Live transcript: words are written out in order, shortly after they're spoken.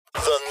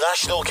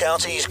National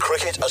Counties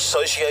Cricket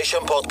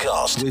Association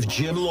podcast with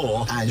Jim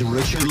Law and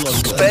Richard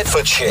Logan.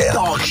 Bedfordshire,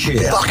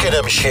 Berkshire,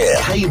 Buckinghamshire,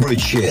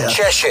 Cambridgeshire,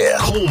 Cheshire,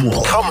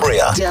 Cornwall,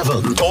 Cumbria,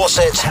 Devon,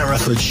 Dorset,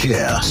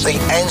 Herefordshire. The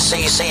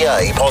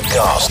NCCA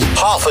podcast.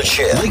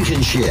 Hertfordshire,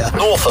 Lincolnshire,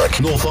 Norfolk,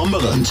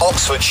 Northumberland,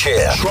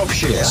 Oxfordshire,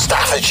 Shropshire,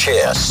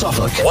 Staffordshire,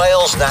 Suffolk,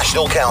 Wales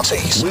National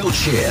Counties,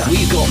 Wiltshire.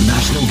 We've got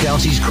National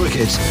Counties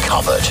cricket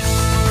covered.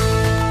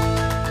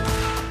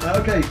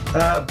 Okay,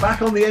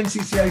 back on the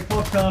NCCA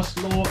podcast,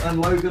 Law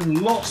and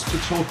Logan. Lots to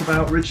talk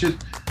about, Richard.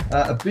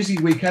 A busy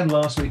weekend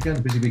last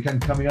weekend, busy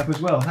weekend coming up as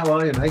well. How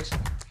are you, mate?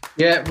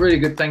 Yeah, really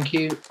good, thank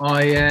you.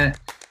 I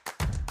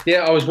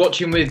was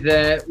watching with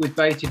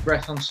bated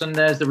breath on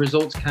Sunday as the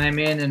results came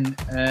in and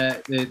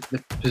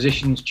the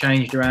positions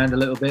changed around a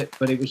little bit,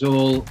 but it was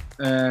all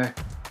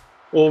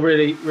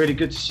really, really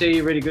good to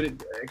see, really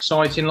good,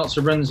 exciting, lots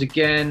of runs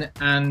again.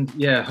 And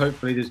yeah,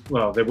 hopefully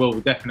there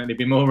will definitely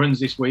be more runs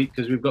this week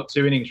because we've got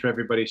 2 innings for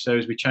everybody. So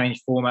as we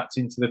change formats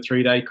into the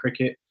 3-day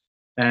cricket,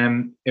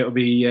 it'll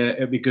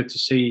be good to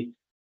see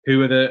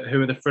who are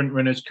the front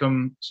runners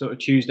come sort of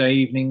Tuesday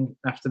evening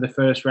after the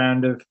first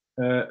round of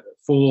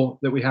 4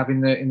 that we have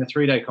in the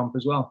 3-day comp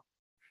as well.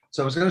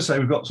 So I was going to say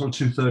we've got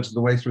sort of 2/3 of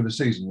the way through the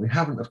season. We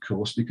haven't, of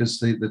course, because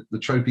the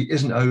trophy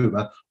isn't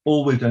over.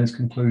 All we've done is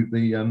conclude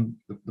the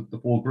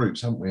 4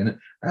 groups, haven't we? And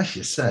as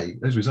you say,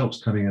 those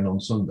results coming in on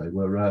Sunday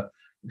were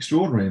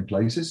extraordinary in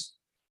places.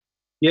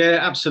 Yeah,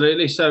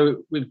 absolutely.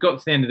 So we've got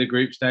to the end of the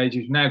group stage.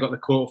 We've now got the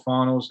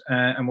quarterfinals,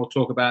 and we'll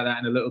talk about that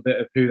in a little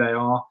bit of who they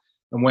are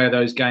and where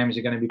those games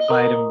are going to be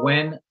played and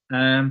when.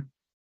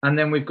 And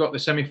then we've got the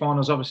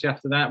semi-finals, obviously,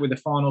 after that, with the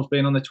finals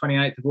being on the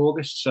 28th of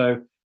August.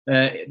 So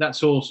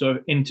that's all sort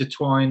of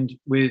intertwined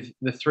with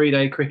the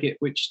 3-day cricket,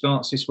 which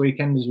starts this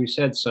weekend, as we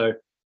said. So,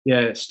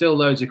 yeah, still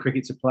loads of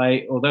cricket to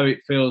play. Although it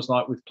feels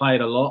like we've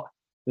played a lot,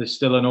 there's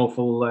still an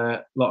awful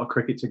lot of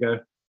cricket to go.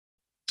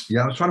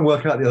 Yeah, I was trying to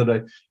work out the other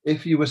day,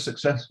 if you were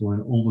successful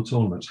in all the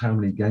tournaments, how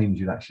many games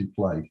you'd actually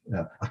play.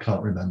 I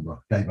can't remember.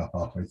 I gave up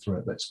halfway through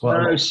it, but it's quite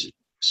a lot.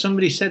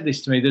 Somebody said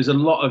this to me. There's a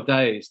lot of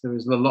days. There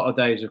was a lot of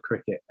days of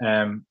cricket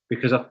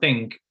because I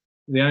think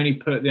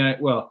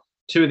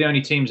 2 of the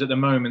only teams at the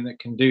moment that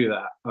can do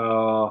that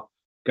are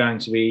going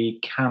to be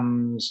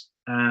CAMS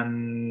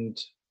and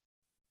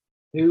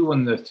who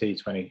won the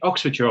T20?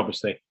 Oxfordshire,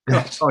 obviously.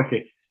 Yes.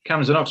 Okay,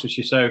 CAMS and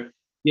Oxfordshire. So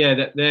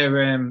yeah,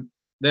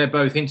 they're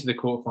both into the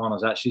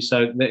quarterfinals actually.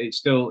 So it's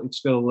still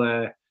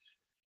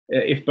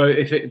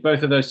if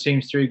both of those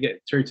teams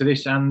get through to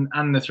this and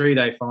the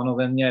 3-day final,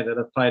 then yeah, they'll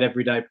have played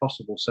every day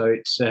possible. So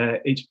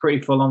it's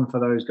pretty full on for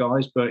those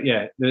guys. But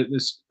yeah,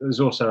 there's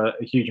also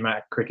a huge amount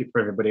of cricket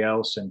for everybody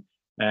else. And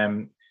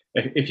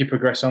if you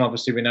progress on,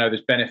 obviously we know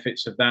there's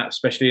benefits of that,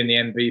 especially in the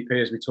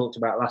MVP, as we talked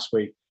about last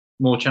week.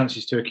 More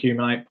chances to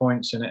accumulate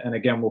points, and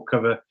again we'll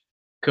cover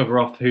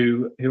off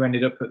who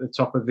ended up at the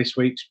top of this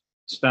week's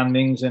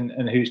standings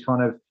and who's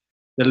kind of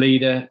the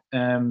leader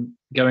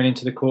going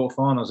into the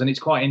quarterfinals. And it's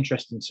quite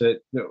interesting to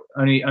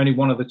only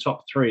one of the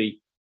top 3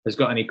 has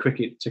got any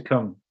cricket to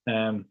come.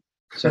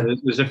 So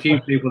there's a few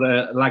people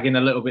that are lagging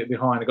a little bit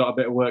behind. They've got a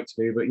bit of work to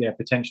do, but yeah,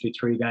 potentially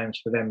 3 games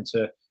for them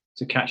to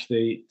catch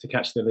the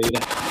leader.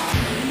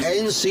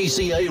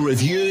 NCCA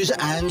reviews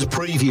and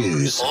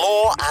previews.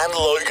 Law and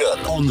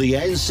Logan on the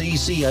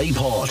NCCA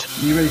pod.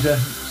 Are you ready to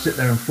sit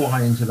there and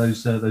fly into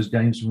those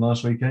games from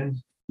last weekend?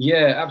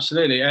 Yeah,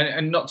 absolutely.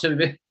 And not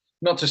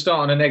to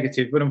start on a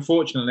negative, but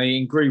unfortunately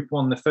in Group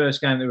 1, the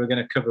first game that we're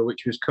going to cover,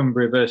 which was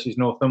Cumbria versus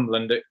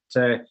Northumberland at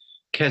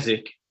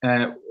Keswick,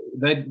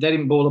 they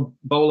didn't bowl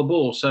a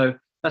ball. So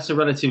that's a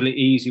relatively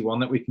easy one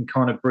that we can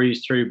kind of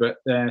breeze through. But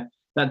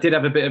that did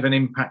have a bit of an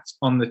impact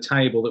on the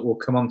table that we'll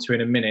come on to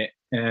in a minute,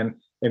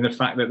 in the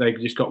fact that they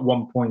just got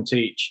 1 point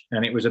each.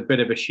 And it was a bit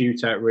of a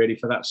shootout, really,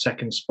 for that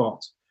second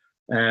spot.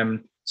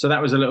 So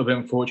that was a little bit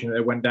unfortunate.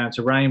 It went down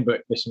to rain,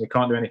 but listen, we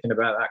can't do anything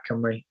about that,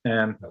 can we?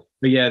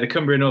 But yeah, the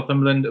Cumbria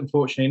Northumberland,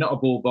 unfortunately, not a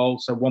ball bowl,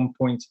 so 1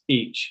 point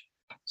each.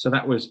 So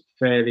that was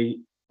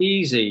fairly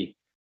easy.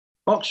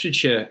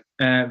 Oxfordshire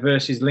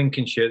versus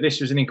Lincolnshire.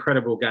 This was an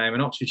incredible game,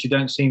 and Oxfordshire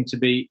don't seem to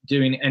be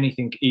doing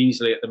anything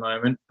easily at the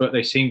moment, but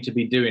they seem to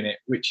be doing it,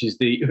 which is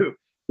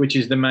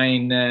the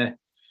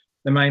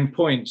main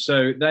point.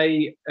 So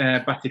they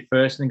batted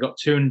first and then got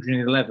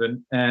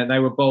 211. They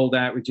were bowled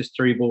out with just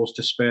 3 balls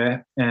to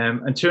spare.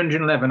 And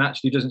 211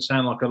 actually doesn't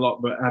sound like a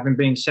lot, but having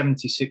been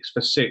 76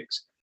 for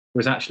 6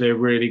 was actually a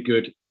really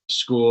good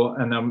score.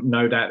 And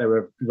no doubt they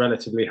were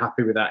relatively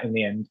happy with that in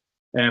the end.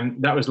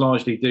 That was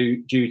largely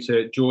due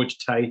to George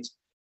Tate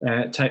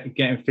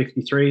getting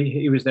 53.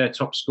 He was their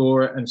top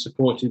scorer and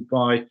supported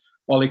by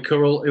Ollie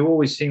Currell, who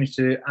always seems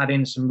to add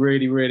in some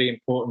really, really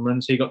important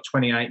runs. He got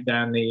 28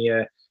 down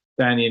the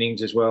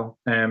innings as well.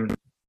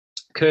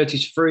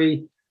 Curtis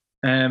Free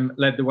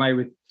led the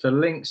way for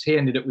Lynx. He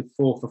ended up with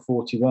 4 for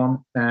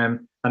 41.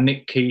 And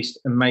Nick Keast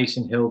and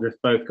Mason Hildreth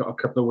both got a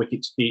couple of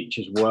wickets each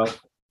as well.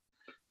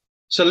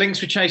 So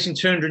Lynx were chasing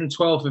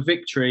 212 for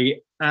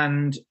victory,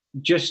 and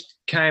just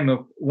came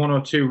up 1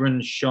 or 2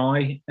 runs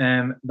shy.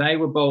 They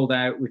were bowled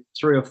out with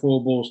 3 or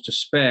 4 balls to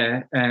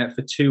spare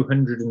for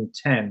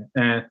 210.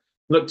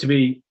 Looked to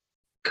be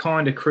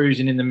kind of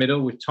cruising in the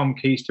middle with Tom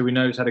Keister, we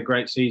know has had a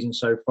great season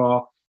so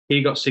far.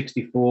 He got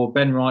 64.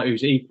 Ben Wright,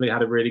 who's equally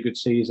had a really good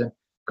season,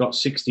 got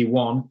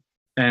 61.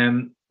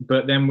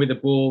 But then with the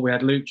ball, we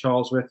had Luke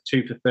Charlesworth,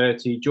 2 for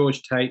 30,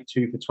 George Tate,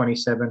 2 for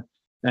 27,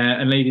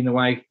 and leading the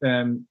way,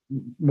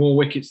 more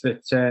wickets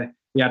that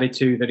he added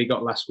to that he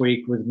got last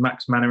week with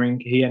Max Mannering.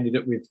 He ended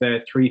up with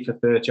 3 for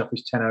 30 off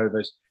his 10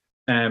 overs.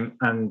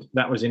 And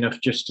that was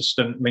enough just to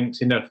stunt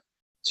Minx enough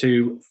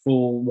to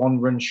fall 1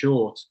 run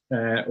short,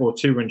 or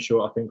 2 runs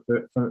short, I think,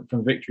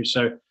 from victory.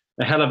 So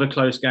a hell of a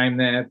close game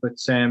there, but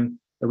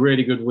a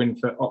really good win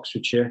for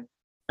Oxfordshire.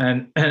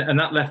 And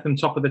that left them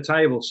top of the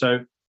table.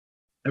 So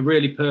a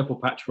really purple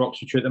patch for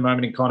Oxfordshire at the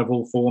moment in kind of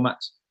all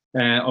formats.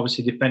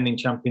 Obviously defending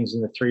champions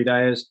in the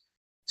 3-dayers,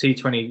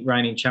 T20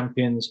 reigning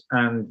champions,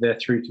 and they're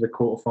through to the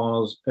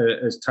quarterfinals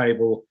as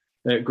table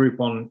Group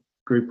 1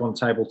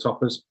 table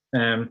toppers.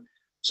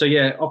 So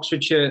yeah,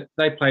 Oxfordshire,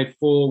 they played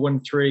 4,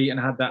 won 3, and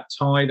had that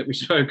tie that we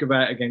spoke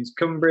about against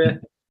Cumbria.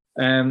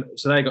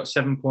 So they got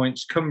 7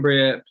 points.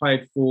 Cumbria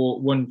played 4,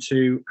 won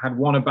 2, had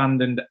 1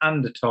 abandoned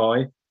and a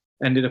tie,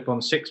 ended up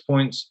on 6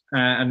 points.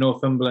 And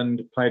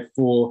Northumberland played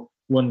 4,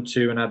 won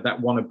 2, and had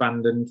that 1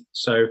 abandoned.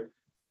 So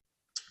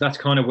that's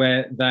kind of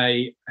where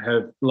they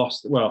have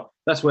lost. Well,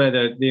 that's where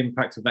the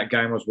impact of that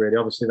game was really.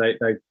 Obviously,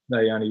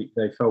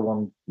 they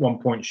fell one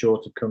point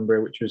short of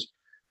Cumbria, which was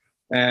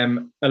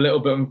a little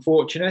bit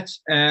unfortunate.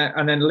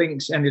 And then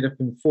Links ended up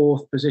in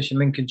 4th position.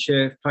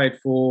 Lincolnshire played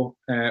 4,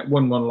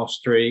 won 1,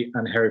 lost 3,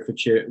 and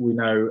Herefordshire, we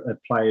know, had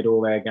played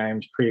all their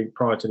games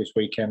prior to this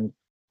weekend,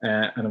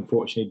 and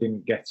unfortunately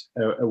didn't get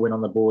a win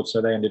on the board,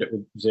 so they ended up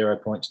with 0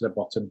 points at the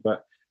bottom.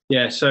 But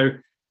yeah, so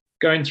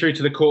going through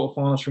to the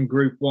quarterfinals from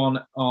Group 1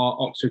 are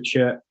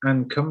Oxfordshire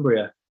and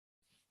Cumbria.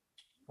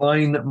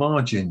 Fine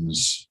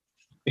margins.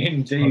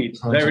 Indeed,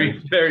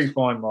 very, very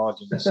fine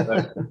margins.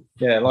 So,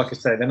 yeah, like I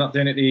say, they're not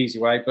doing it the easy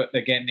way, but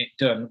they're getting it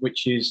done,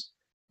 which is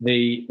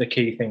the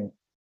key thing.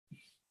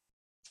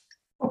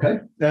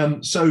 Okay,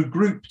 so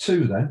Group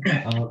 2 then.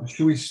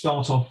 Shall we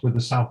start off with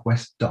the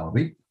Southwest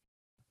Derby?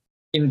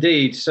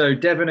 Indeed. So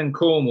Devon and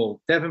Cornwall.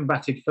 Devon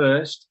batted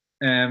first,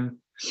 and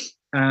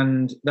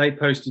they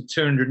posted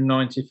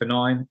 290 for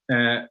 9.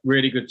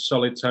 Really good,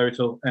 solid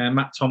total.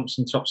 Matt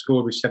Thompson top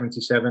scored with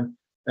 77.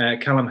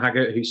 Callum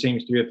Haggart, who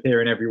seems to be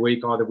appearing every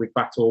week, either with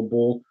bat or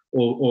ball,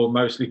 or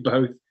mostly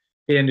both,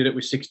 he ended up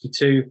with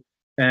 62.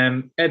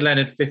 Ed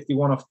Leonard,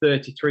 51 off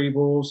 33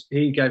 balls.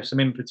 He gave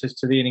some impetus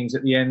to the innings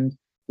at the end,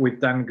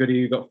 with Dan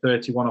Goody, who got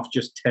 31 off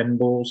just 10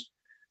 balls.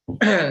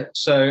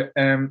 So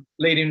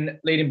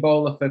leading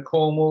bowler for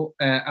Cornwall,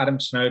 Adam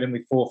Snowden,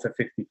 with 4 for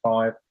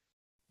 55.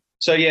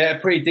 So yeah, a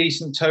pretty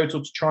decent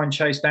total to try and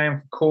chase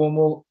down for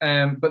Cornwall,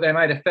 but they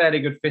made a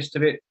fairly good fist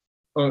of it.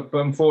 But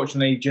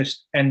unfortunately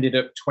just ended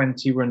up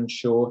 20 runs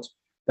short.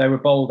 They were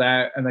bowled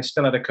out and they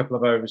still had a couple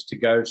of overs to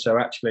go. So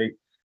actually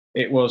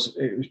it was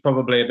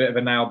probably a bit of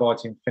a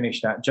nail-biting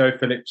finish that. Joe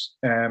Phillips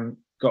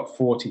got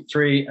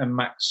 43 and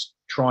Max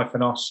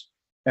Tryphanos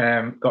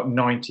got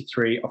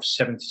 93 off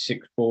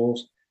 76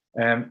 balls.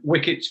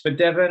 Wickets for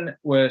Devon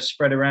were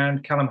spread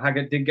around. Callum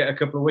Haggart did get a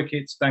couple of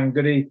wickets. Dan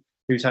Goody,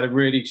 who's had a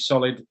really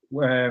solid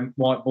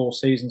white ball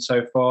season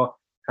so far,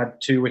 had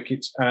 2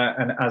 wickets,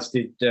 and as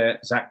did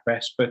Zach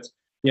Best. But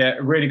yeah,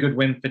 a really good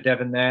win for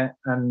Devon there.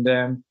 And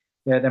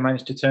yeah, they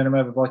managed to turn them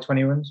over by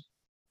 20 runs.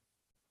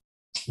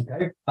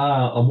 Okay.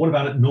 And what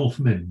about at North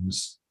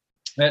Mims?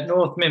 At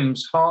North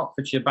Mims,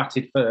 Hertfordshire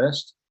batted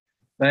first.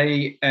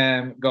 They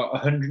got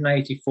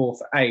 184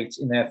 for 8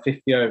 in their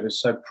 50 overs,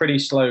 so pretty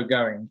slow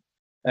going.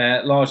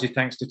 Largely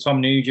thanks to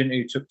Tom Nugent,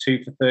 who took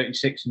 2 for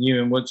 36, and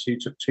Ewan Woods, who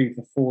took 2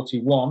 for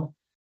 41.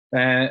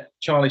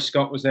 Charlie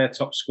Scott was their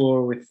top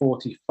scorer with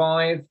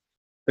 45.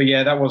 But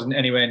yeah, that wasn't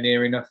anywhere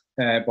near enough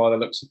by the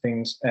looks of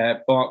things.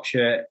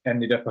 Berkshire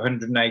ended up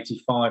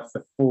 185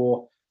 for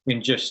 4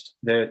 in just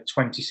the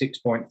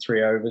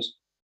 26.3 overs.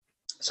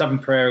 Savin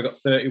Pereira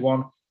got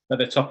 31 at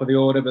the top of the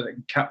order, but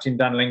captain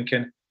Dan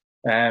Lincoln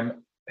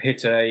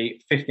hit a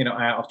 50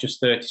 not out off just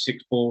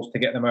 36 balls to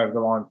get them over the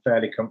line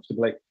fairly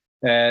comfortably.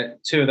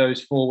 2 of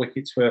those 4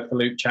 wickets were for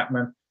Luke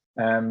Chapman.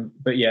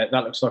 But yeah,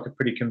 that looks like a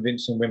pretty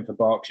convincing win for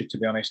Berkshire, to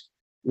be honest,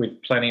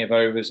 with plenty of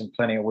overs and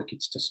plenty of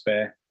wickets to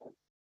spare.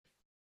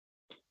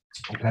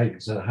 Okay,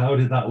 so how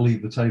did that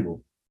leave the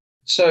table?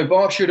 So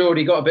Berkshire had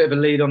already got a bit of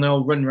a lead on the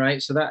old run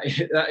rate, so that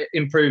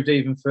improved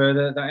even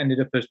further. That ended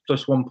up as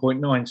plus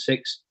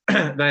 1.96.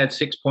 They had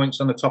 6 points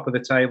on the top of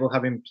the table,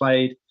 having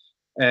played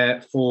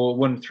for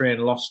 1, 3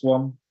 and lost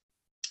 1.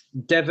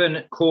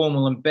 Devon,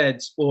 Cornwall and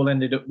Beds all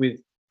ended up with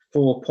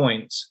 4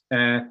 points.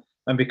 And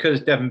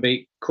because Devon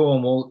beat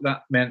Cornwall,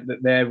 that meant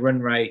that their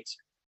run rate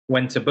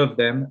went above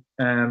them.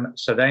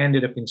 So they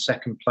ended up in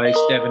second place,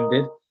 Devon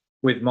did,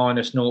 with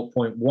minus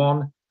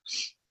 0.1.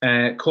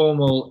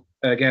 Cornwall,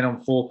 again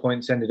on 4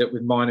 points, ended up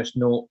with minus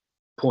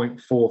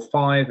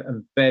 0.45.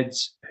 And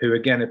Beds, who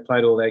again had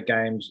played all their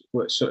games,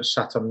 were sort of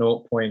sat on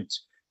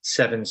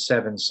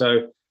 0.77.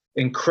 So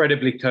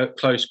incredibly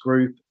close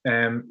group,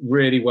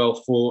 really well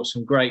fought,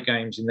 some great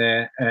games in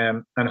there.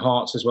 And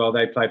Hearts as well,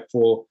 they played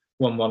 4-1-1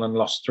 and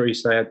lost 3,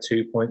 so they had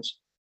 2 points.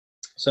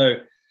 So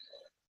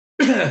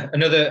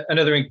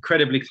another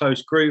incredibly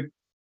close group,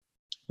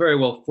 very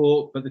well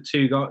fought. But the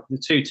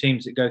two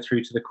teams that go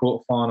through to the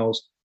quarterfinals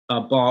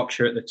are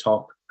Berkshire at the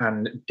top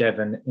and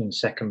Devon in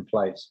second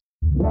place.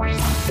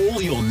 All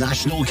your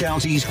National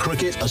Counties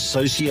Cricket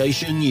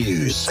Association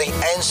news. The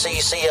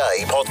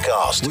NCCA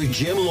podcast with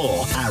Jim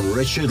Law and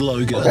Richard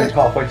Logan. Okay, it's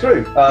halfway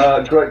through.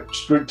 Great.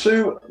 Group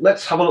 2.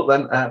 Let's have a look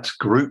then at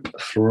Group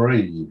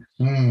 3.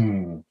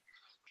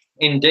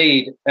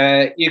 Indeed.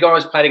 You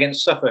guys played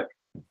against Suffolk.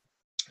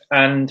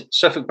 And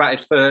Suffolk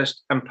batted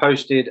first and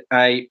posted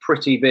a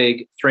pretty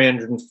big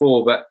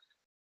 304. But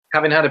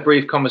having had a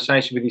brief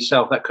conversation with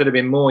yourself, that could have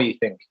been more, you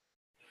think?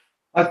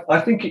 I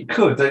think it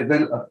could.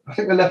 I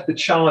think they left the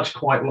charge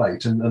quite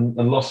late and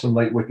lost some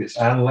late wickets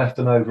and left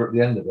an over at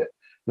the end of it.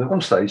 But at one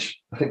stage,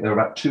 I think they were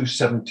about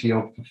 270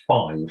 off for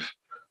 5,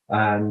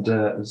 and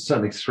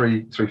certainly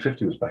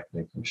 350 was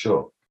beckoning, I'm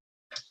sure.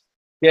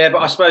 Yeah,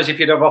 but I suppose if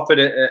you'd have offered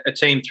a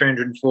team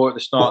 304 at the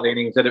start of the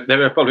innings, they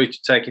were probably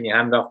taking your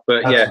hand off.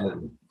 But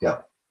absolutely. Yeah.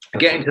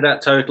 Getting to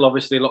that total,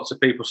 obviously, lots of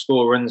people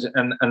score runs,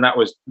 and that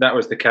was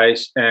the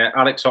case.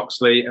 Alex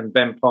Oxley and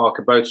Ben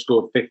Parker both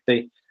scored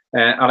 50.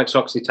 Alex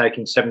Oxley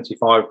taking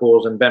 75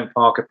 balls, and Ben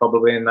Parker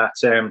probably in that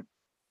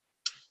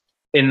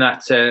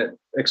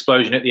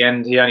explosion at the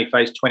end, he only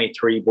faced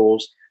 23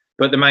 balls.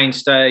 But the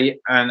mainstay,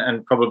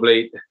 and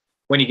probably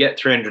when you get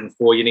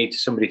 304, you need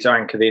somebody to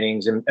anchor the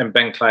innings, and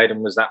Ben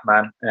Claydon was that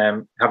man.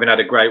 Having had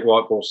a great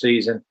white ball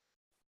season,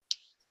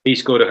 he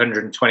scored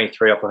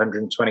 123 off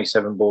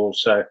 127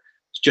 balls. So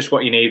it's just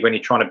what you need when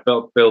you're trying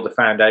to build the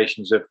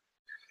foundations of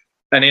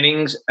an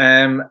innings,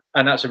 and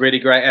that's a really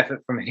great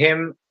effort from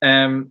him.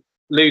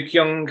 Luke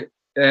Young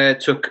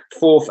took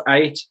 4 for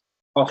 8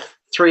 off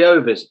 3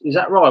 overs. Is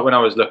that right? When I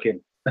was looking,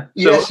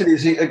 yes, it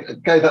is.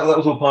 Okay, that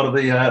was all part of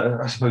the,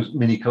 I suppose,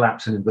 mini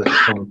collapse in inverted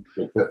commas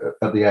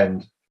at the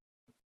end.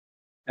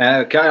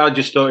 Okay, I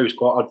just thought it was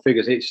quite odd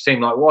figures. It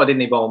seemed like, why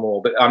didn't he bowl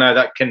more? But I know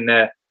that can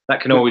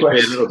always be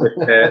a little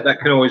bit that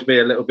can always be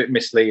a little bit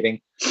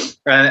misleading.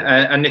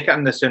 And Nick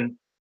Anderson,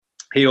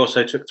 he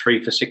also took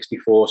 3 for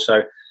 64.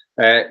 So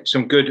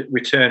some good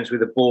returns with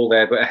the ball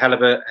there, but a hell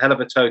of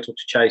a total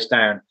to chase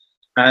down.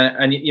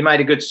 And you made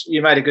a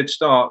good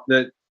start.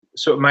 The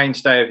sort of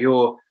mainstay of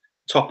your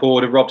top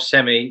order, Rob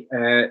Semi,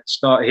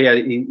 start here.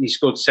 He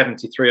scored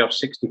 73 off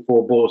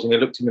 64 balls, and he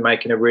looked to be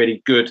making a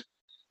really good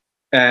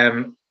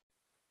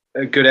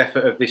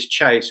effort of this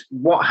chase.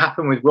 What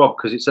happened with Rob?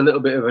 Because it's a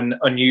little bit of an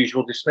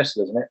unusual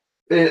dismissal, isn't it?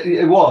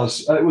 It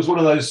was. It was one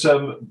of those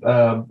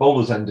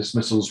bowler's end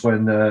dismissals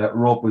when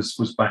Rob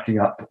was backing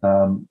up.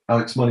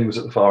 Alex Money was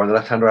at the far end. The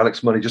left-hander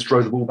Alex Money just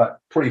drove the ball back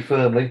pretty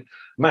firmly.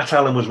 Matt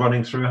Allen was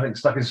running through. I think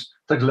stuck his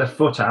left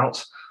foot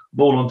out.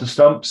 Ball onto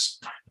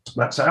stumps.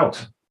 That's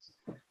out.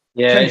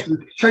 Yeah.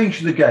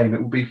 Change the game.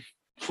 It would be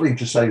free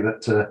to say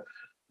that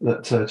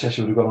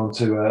Cheshire would have gone on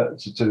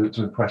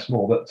to impress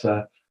more, but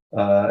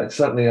it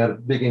certainly had a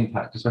big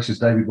impact, especially as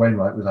David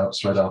Wainwright was out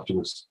straight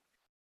afterwards.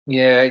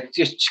 Yeah, it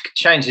just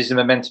changes the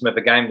momentum of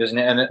the game, doesn't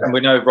it? And we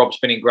know Rob's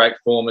been in great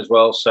form as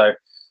well, so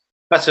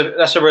that's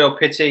a real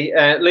pity.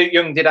 Luke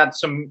Young did add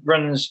some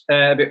runs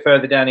a bit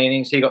further down the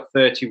innings. He got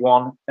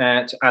 31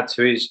 to add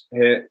to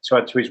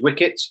his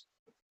wickets.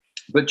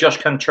 But Josh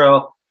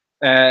Cantrell,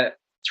 3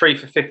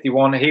 for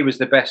 51. He was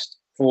the best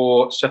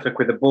for Suffolk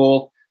with the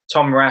ball.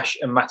 Tom Rash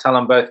and Matt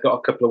Allen both got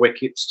a couple of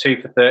wickets,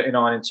 2 for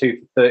 39 and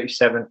 2 for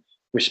 37,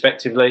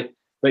 respectively.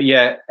 But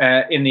yeah,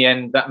 in the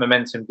end, that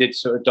momentum did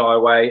sort of die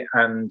away,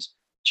 and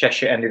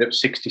Cheshire ended up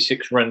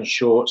 66 runs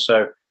short.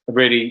 So a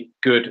really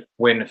good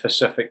win for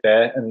Suffolk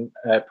there, and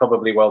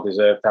probably well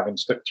deserved, having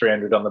stuck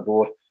 300 on the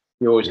board.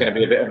 You're always going to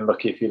be a bit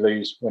unlucky if you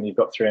lose when you've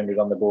got 300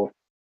 on the board.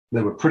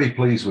 They were pretty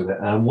pleased with it,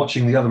 and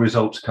watching the other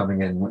results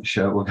coming in, which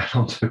we'll get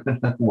on to in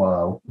a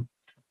while.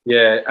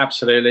 Yeah,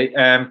 absolutely.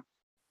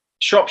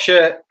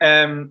 Shropshire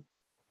and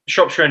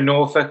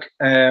Norfolk.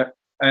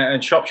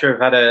 And Shropshire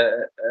have had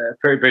a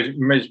pretty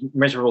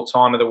miserable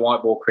time of the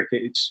white ball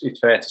cricket. It's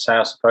fair to say,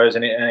 I suppose,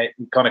 and it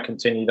kind of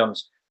continued on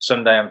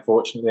Sunday,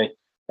 unfortunately.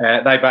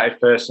 They batted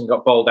first and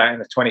got bowled out in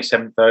the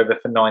 27th over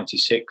for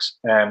 96.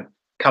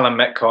 Callum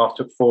Metcalf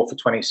took 4 for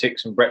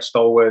 26 and Brett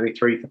Stolworthy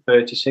 3 for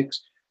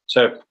 36.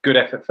 So good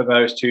effort for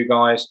those two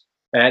guys.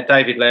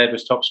 David Laird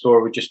was top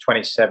scorer with just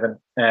 27.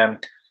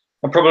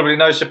 And probably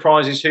no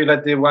surprises who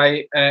led the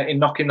way in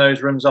knocking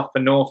those runs off for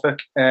Norfolk.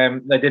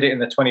 They did it in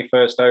the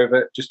 21st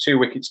over, just 2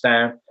 wickets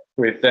down,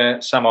 with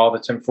Sam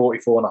Arthurton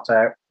 44 not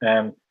out.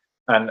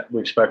 And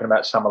we've spoken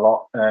about Sam a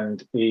lot,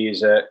 and he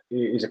is a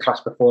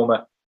class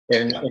performer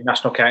in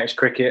national counties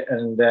cricket.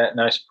 And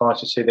no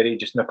surprise to see that he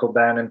just knuckled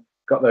down and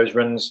got those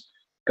runs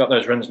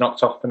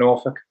knocked off for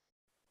Norfolk.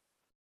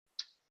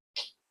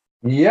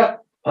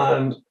 Yep,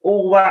 and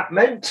all that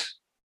meant.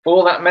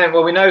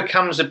 Well, we know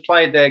Cams had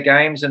played their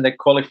games and they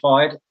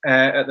qualified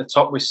at the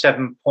top with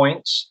 7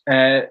 points.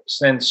 So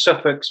then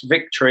Suffolk's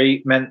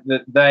victory meant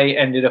that they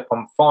ended up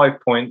on 5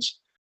 points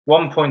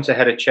 1 point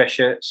ahead of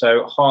Cheshire,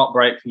 so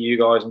heartbreak for you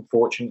guys,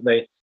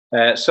 unfortunately.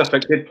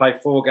 Suffolk did play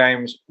 4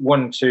 games,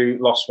 won 2,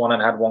 lost 1,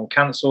 and had 1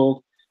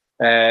 cancelled.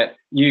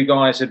 You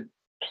guys had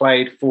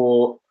played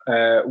 4,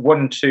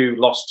 won 2,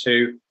 lost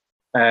 2,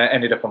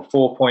 ended up on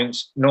 4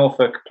 points.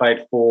 Norfolk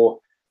played 4,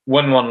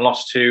 won 1,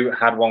 lost 2,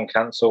 had 1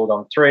 cancelled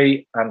on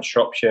 3, and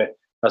Shropshire,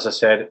 as I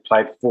said,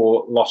 played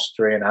 4, lost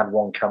 3, and had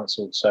 1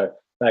 cancelled. So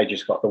they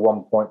just got the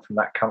 1 point from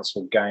that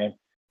cancelled game.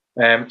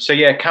 So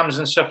yeah, Cambs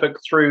and Suffolk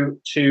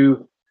through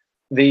to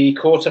the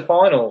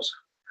quarterfinals.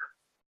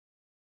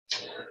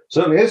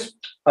 Certainly is.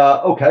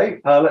 Okay,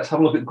 let's have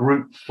a look at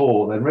Group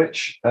 4 then,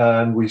 Rich.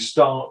 And we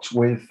start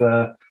with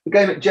the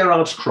game at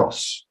Gerrards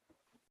Cross.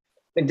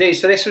 Indeed.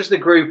 So this was the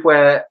group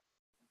where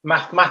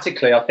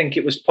mathematically, I think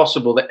it was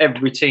possible that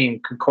every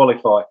team could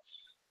qualify,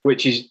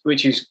 which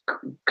is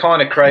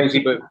kind of crazy,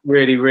 but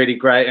really, really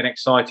great and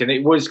exciting.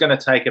 It was going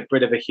to take a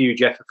bit of a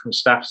huge effort from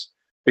Staffs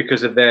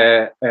because of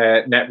their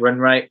net run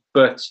rate,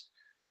 but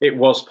it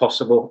was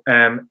possible.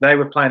 They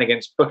were playing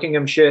against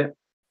Buckinghamshire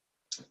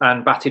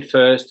and batted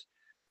first,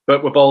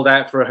 but were bowled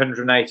out for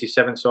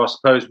 187. So I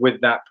suppose with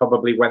that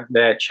probably went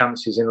their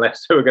chances,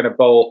 unless they were going to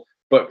bowl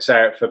Bucks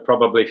out for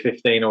probably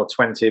 15 or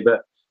 20.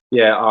 But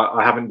yeah,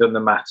 I haven't done the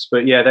maths.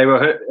 But yeah, they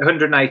were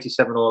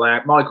 187 all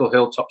out. Michael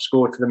Hill top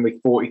scored for them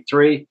with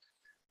 43.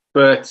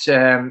 But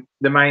the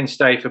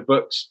mainstay for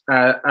Bucks,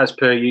 as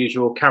per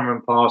usual,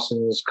 Cameron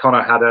Parsons,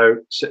 Connor Haddo,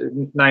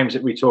 names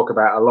that we talk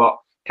about a lot.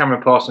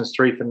 Cameron Parsons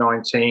 3 for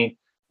 19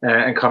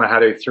 and Connor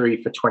Haddo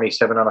 3 for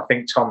 27. And I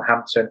think Tom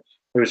Hampton,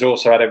 who's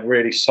also had a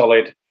really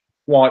solid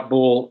white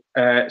ball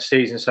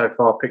season so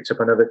far, picked up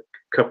another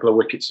couple of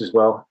wickets as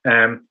well.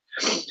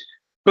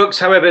 Bucks,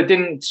 however,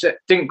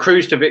 didn't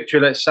cruise to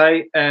victory, let's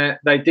say.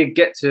 They did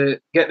get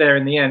there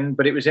in the end,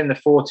 but it was in the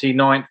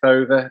 49th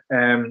over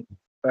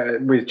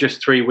with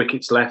just 3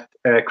 wickets left.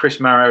 Chris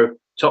Marrow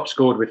top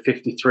scored with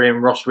 53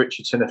 and Ross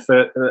Richardson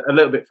a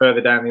little bit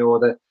further down the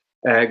order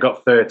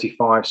got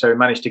 35. So he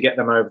managed to get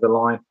them over the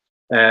line.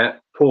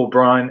 Paul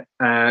Bryan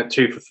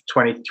 2 for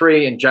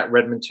 23 and Jack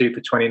Redmond 2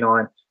 for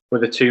 29 were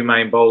the 2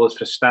 main bowlers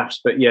for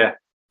Staffs. But yeah,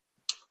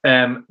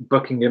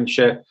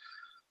 Buckinghamshire,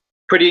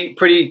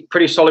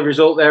 pretty solid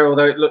result there,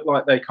 although it looked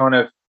like they kind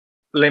of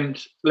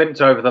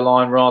limped over the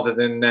line rather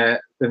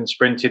than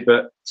sprinted.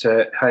 But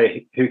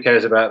hey, who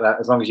cares about that?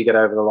 As long as you get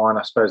over the line,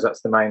 I suppose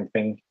that's the main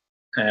thing.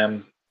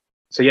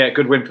 So yeah,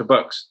 good win for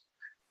Bucks.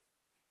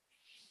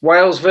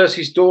 Wales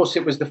versus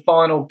Dorset was the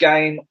final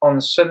game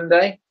on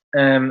Sunday.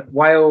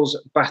 Wales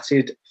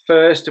batted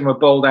first and were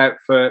bowled out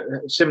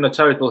for a similar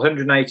total,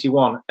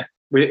 181,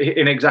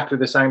 in exactly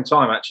the same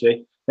time,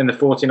 actually, in the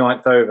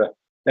 49th over.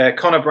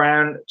 Connor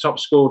Brown top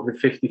scored with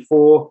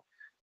 54.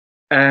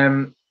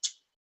 And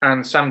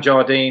Sam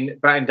Jardine,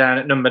 batting down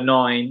at number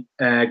 9,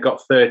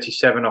 got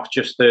 37 off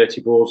just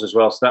 30 balls as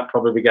well. So that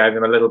probably gave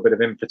them a little bit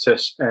of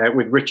impetus,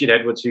 with Richard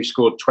Edwards, who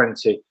scored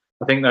 20.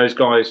 I think those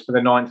guys for the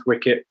 9th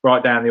wicket,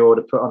 right down the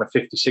order, put on a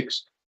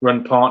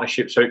 56-run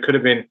partnership. So it could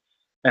have been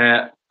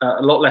a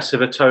lot less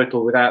of a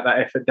total without that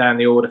effort down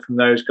the order from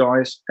those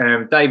guys.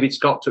 David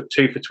Scott took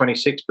 2 for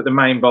 26, but the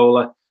main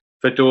bowler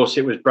for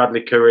Dorset was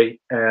Bradley Curry.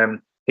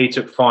 He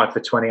took 5 for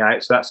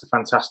 28. So that's a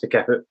fantastic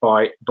effort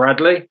by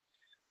Bradley.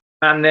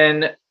 And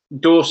then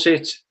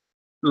Dorset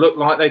looked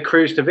like they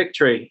cruised to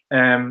victory.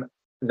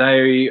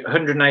 They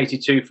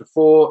 182 for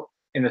 4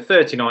 in the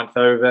 39th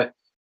over.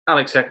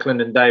 Alex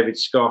Eklund and David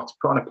Scott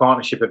put on a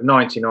partnership of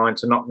 99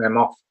 to knock them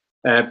off.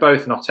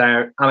 Both not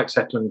out. Alex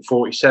Eklund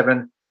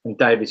 47 and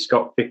David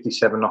Scott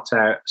 57 not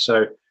out.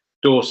 So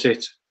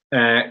Dorset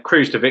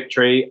cruised to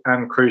victory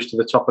and cruised to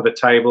the top of the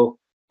table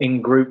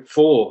in Group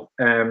 4.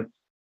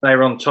 They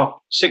were on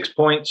top 6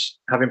 points,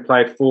 having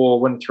played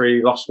 4, won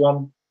 3, lost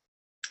 1.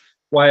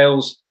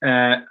 Wales,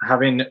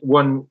 having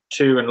won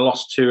 2 and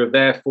lost 2 of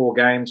their 4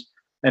 games,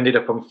 ended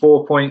up on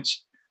 4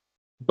 points.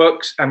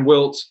 Bucks and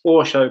Wilts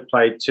also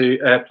played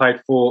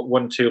 4,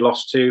 won 2,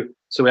 lost 2.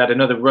 So we had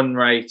another run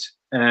rate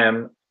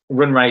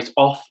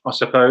off, I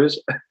suppose,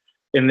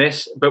 in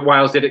this. But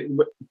Wales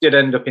did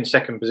end up in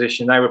second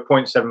position. They were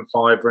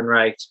 0.75 run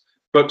rate,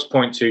 Bucks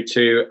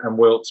 0.22, and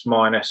Wilts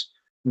minus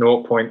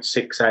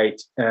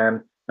 0.68.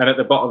 And at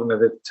the bottom of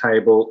the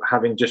table,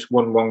 having just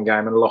won 1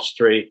 game and lost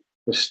 3,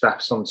 was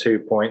Staffs on 2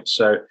 points.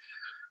 So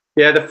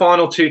yeah, the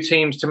final 2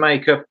 teams to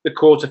make up the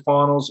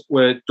quarterfinals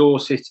were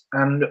Dorset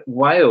and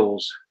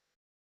Wales.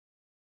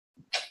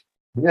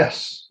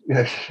 Yes.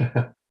 They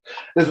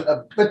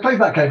played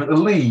that game at the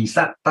Lees.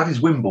 That is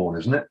Wimborne,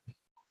 isn't it?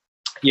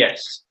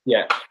 Yes.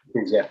 Yeah.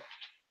 It is, yeah.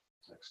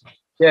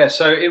 Yeah.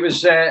 So it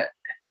was a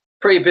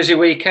pretty busy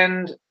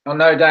weekend.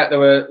 No doubt there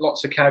were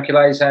lots of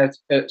calculators out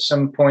at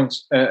some point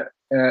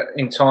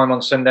in time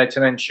on Sunday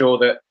to ensure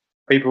that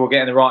people were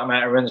getting the right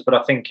amount of runs. But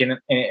I think in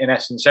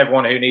essence,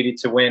 everyone who needed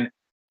to win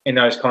in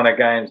those kind of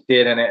games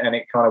did, and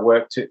it kind of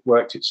worked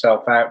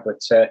itself out. But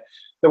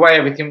the way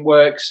everything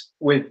works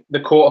with the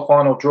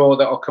quarterfinal draw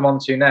that I'll come on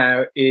to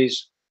now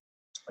is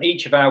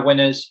each of our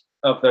winners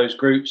of those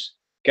groups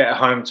get a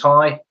home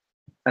tie,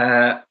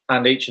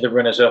 and each of the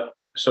runners-up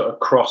sort of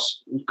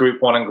cross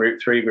Group 1 and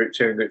Group 3, Group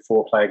 2 and Group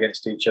 4 play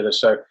against each other.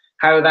 So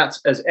how that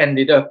has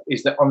ended up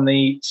is that on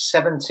the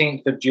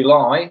 17th of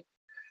July,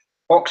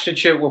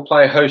 Oxfordshire will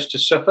play host to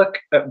Suffolk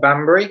at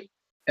Banbury.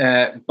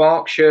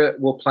 Berkshire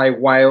will play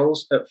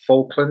Wales at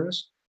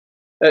Falklands.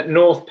 At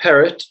North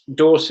Perrott,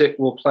 Dorset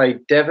will play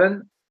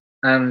Devon.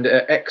 And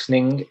at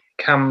Exning,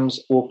 Cambs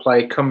will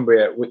play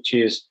Cumbria, which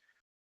is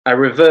a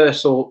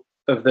reversal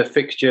of the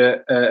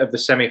fixture of the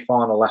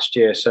semi-final last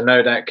year. So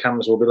no doubt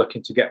Cambs will be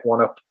looking to get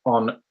one up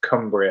on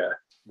Cumbria.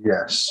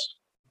 Yes.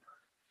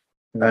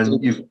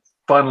 And you've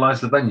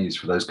finalised the venues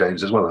for those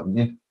games as well, haven't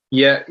you?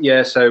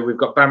 Yeah. So we've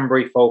got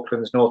Banbury,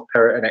 Falklands, North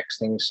Perrott and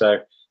Exning. So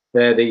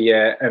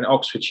they're and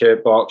Oxfordshire,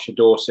 Berkshire,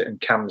 Dorset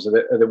and Cambs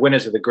are the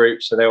winners of the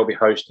group. So they'll be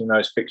hosting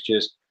those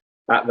fixtures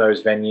at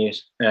those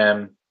venues.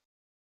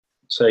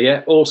 So,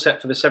 yeah, all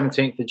set for the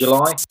 17th of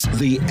July.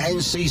 The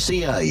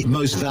NCCA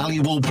Most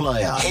Valuable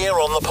Player here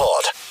on the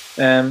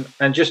pod.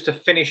 And just to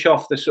finish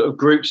off the sort of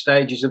group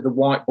stages of the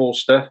white ball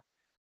stuff,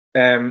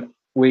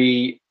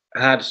 we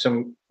had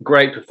some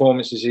great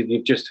performances, if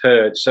you've just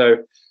heard.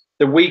 So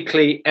the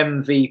weekly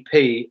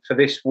MVP for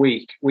this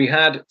week, we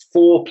had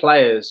 4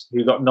 players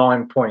who got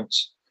 9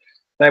 points.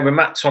 They were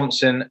Matt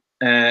Thompson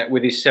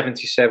with his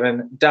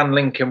 77, Dan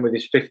Lincoln with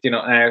his 50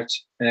 not out,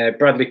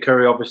 Bradley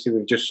Curry, obviously,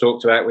 we've just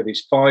talked about with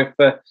his 5,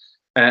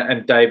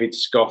 and David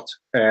Scott,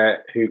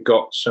 who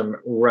got some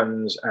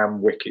runs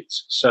and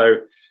wickets. So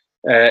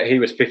he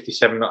was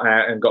 57 not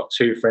out and got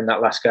 2 for in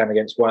that last game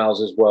against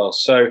Wales as well.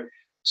 So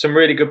some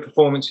really good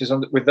performances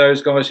with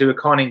those guys who were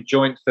kind of in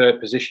joint third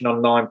position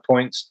on 9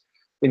 points.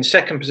 In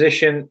second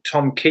position,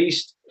 Tom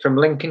Keast from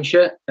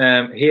Lincolnshire.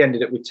 He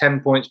ended up with 10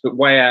 points, but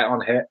way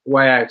out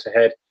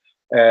ahead.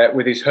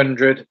 With his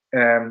 100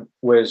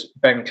 was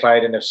Ben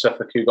Claydon of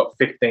Suffolk, who got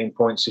 15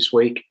 points this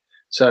week.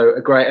 So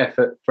a great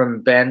effort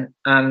from Ben.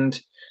 And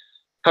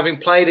having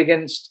played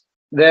against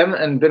them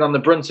and been on the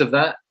brunt of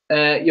that,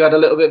 you had a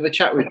little bit of a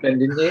chat with Ben,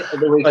 didn't you, at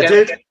the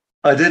weekend?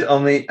 I did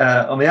on the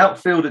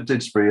outfield at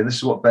Didsbury, and this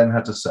is what Ben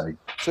had to say.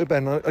 So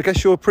Ben, I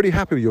guess you're pretty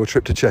happy with your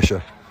trip to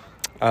Cheshire.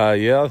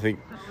 Yeah, I think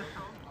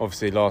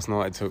obviously last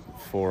night it took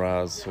 4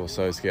 hours or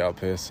so to get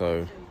up here,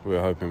 so we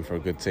were hoping for a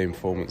good team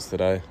performance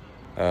today.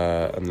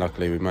 And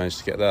luckily we managed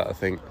to get that. I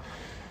think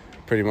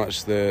pretty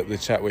much the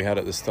chat we had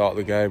at the start of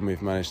the game,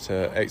 we've managed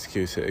to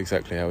execute it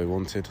exactly how we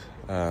wanted.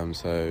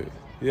 So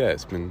yeah,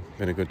 it's been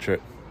a good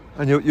trip.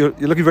 And you're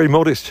looking very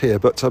modest here,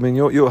 but I mean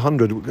you're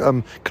 100.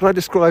 Can I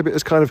describe it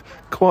as kind of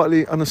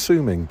quietly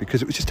unassuming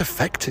because it was just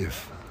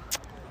effective?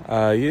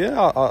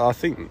 Yeah, I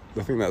think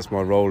that's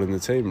my role in the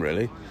team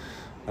really.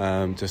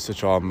 Just to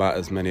try and bat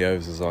as many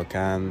overs as I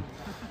can.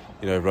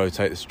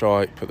 Rotate the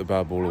strike, put the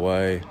bad ball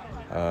away.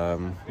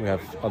 We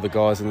have other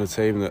guys in the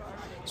team that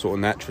sort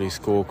of naturally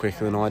score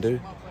quicker than I do.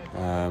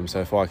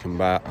 So if I can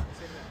bat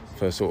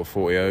for sort of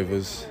 40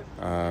 overs,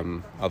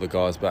 other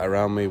guys bat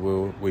around me,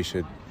 we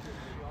should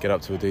get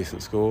up to a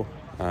decent score.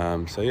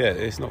 So yeah,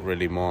 it's not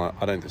really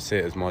I don't see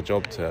it as my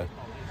job to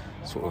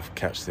sort of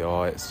catch the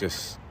eye. It's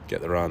just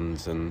get the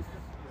runs and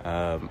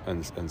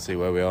see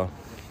where we are.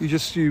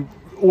 You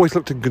always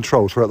looked in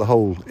control throughout the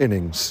whole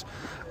innings,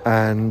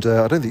 and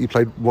I don't think you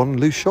played one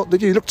loose shot,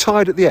 did you? You looked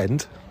tired at the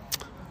end.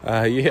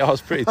 Yeah, I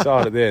was pretty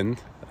tired at the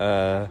end.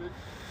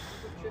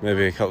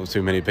 Maybe a couple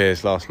too many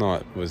beers last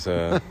night was.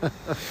 You're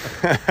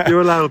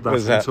allowed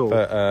that at all.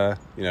 But a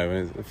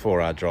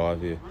 4-hour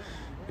drive,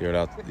 you're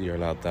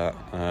allowed that.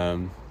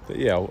 But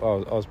yeah,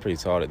 I was pretty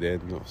tired at the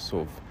end. I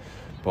sort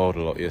of bowled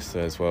a lot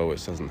yesterday as well,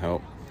 which doesn't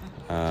help.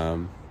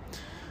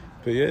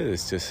 But yeah,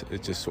 it's just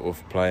sort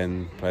of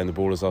playing the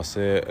ball as I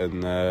see it,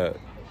 and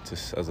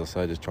just as I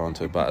say, just trying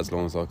to bat as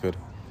long as I could.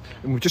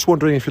 And we're just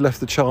wondering if you left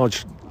the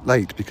charge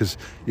late because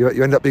you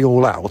ended up being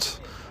all out,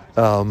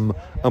 and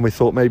we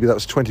thought maybe that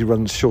was 20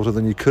 runs shorter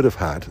than you could have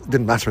had. It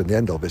didn't matter in the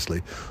end,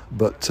 obviously,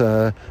 but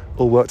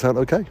all worked out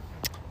okay.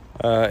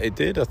 It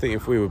did. I think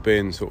if we were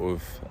being sort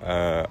of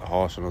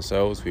harsh on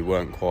ourselves, we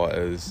weren't quite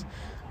as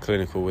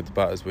clinical with the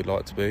bat as we'd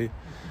like to be.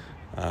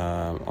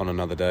 On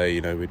another day,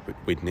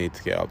 we'd need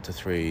to get up to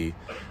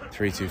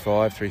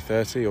 325,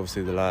 330.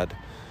 Obviously, the lad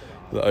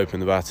that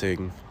opened the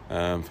batting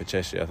for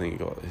Cheshire, I think he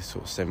got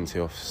sort of 70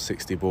 off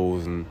 60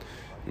 balls, and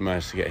we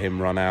managed to get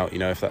him run out.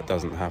 If that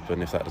doesn't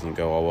happen, if that doesn't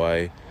go our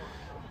way,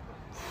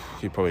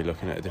 you're probably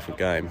looking at a different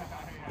game.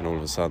 And all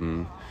of a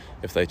sudden,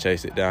 if they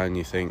chase it down,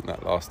 you think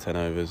that last 10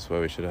 overs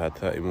where we should have had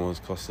 30 more has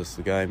cost us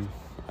the game.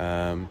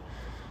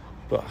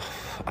 But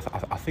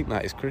I think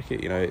that is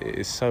cricket. It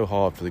is so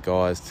hard for the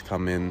guys to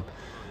come in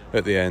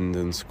at the end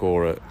and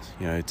score at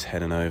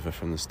 10 and over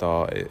from the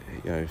start.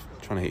 Trying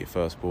to hit your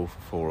first ball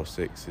for 4 or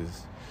 6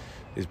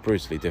 is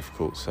brutally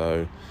difficult.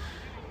 So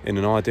in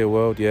an ideal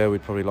world, yeah,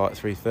 we'd probably like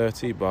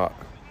 330, but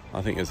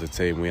I think as a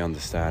team we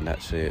understand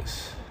actually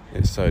it's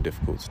so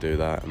difficult to do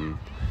that, and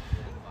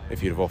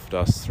if you'd have offered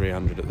us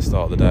 300 at the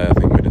start of the day, I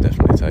think we'd have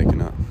definitely taken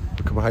that.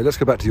 Come on, hey, let's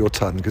go back to your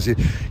ton, because you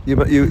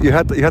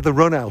had the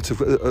run out of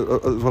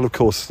well, of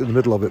course, in the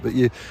middle of it, but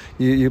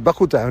you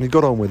buckled down, you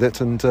got on with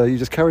it, and you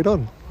just carried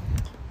on.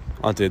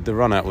 I did. The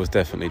run out was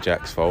definitely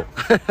Jack's fault.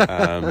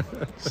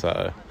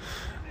 So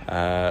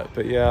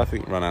But yeah, I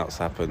think run-outs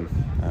happen.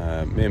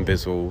 Me and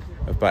Bizzle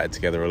have batted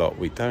together a lot.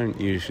 We don't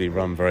usually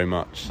run very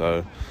much,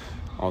 so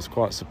I was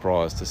quite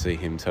surprised to see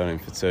him turning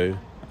for 2.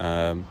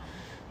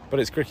 But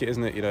it's cricket,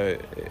 isn't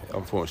it?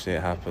 Unfortunately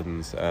it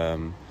happens.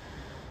 I'm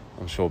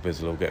sure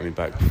Bizzle will get me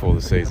back before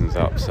the season's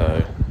up,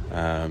 so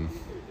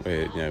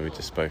we've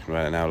just spoken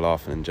about it now,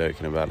 laughing and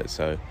joking about it.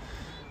 So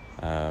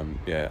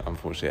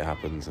unfortunately it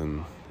happens,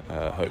 and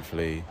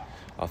hopefully,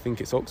 I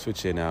think it's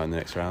Oxfordshire now in the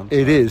next round.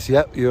 It is,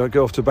 yep. You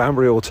go off to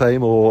Banbury or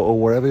Tame or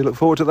wherever. You look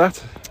forward to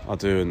that? I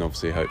do, and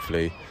obviously,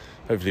 hopefully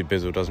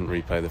Bizzle doesn't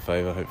repay the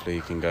favour. Hopefully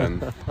he can go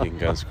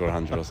and score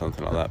 100 or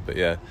something like that. But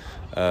yeah,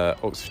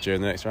 Oxfordshire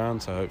in the next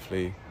round, so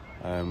hopefully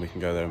we can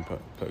go there and put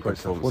a good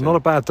performance in. Not a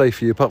bad day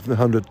for you, apart from the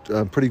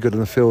 100. Pretty good in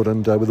the field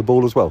and with the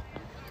ball as well.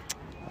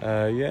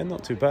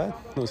 Not too bad.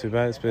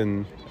 It's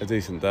been a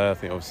decent day. I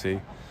think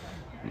obviously,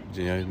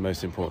 the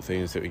most important thing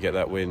is that we get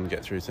that win,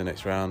 get through to the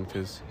next round,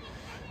 because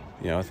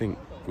I think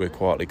we're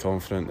quietly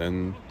confident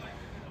and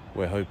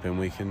we're hoping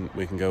we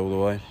can go all the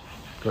way.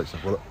 Great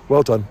stuff.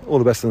 Well done. All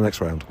the best in the next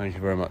round. Thank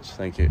you very much.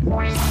 Thank you.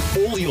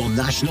 All your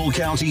National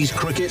Counties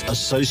Cricket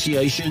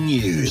Association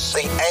news.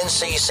 The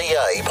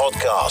NCCA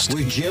podcast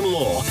with Jim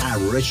Law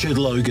and Richard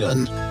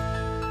Logan.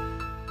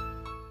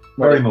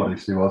 Very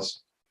modest he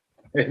was.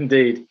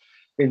 Indeed.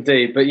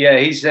 But yeah,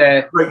 he's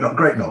great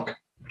knock.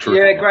 True.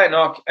 Yeah, great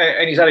knock,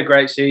 and he's had a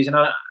great season.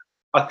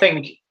 I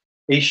think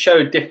he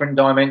showed different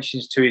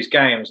dimensions to his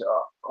games.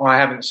 I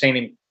haven't seen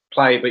him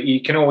play, but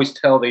you can always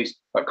tell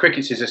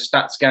cricket is a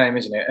stats game,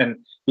 isn't it? And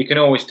you can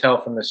always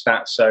tell from the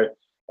stats. So,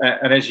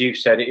 and as you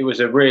said, it was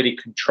a really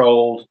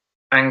controlled,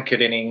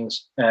 anchored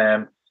innings.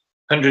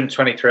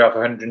 123 off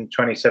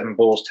 127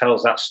 balls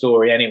tells that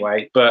story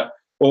anyway. But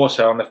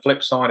also on the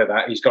flip side of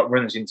that, he's got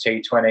runs in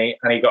T20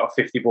 and he got a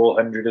 50 ball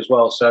 100 as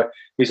well. So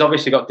he's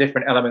obviously got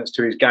different elements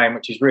to his game,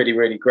 which is really,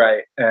 really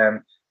great,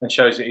 and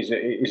shows that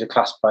he's a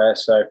class player.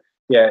 So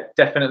yeah,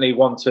 definitely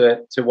one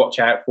to watch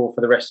out for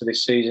the rest of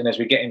this season as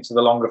we get into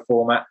the longer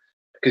format,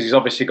 because he's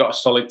obviously got a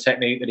solid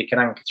technique that he can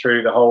anchor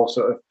through the whole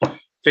sort of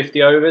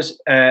 50 overs,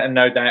 and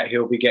no doubt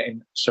he'll be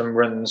getting some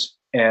runs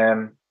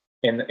in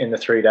the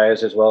 3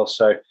 days as well.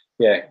 So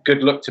yeah,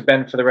 good luck to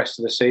Ben for the rest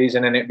of the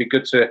season, and it'd be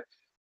good to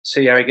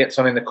see how he gets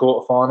on in the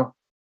quarterfinal.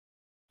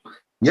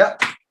 Yeah.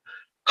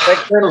 So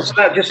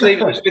that just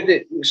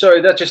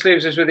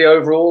leaves us with the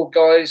overall,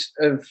 guys,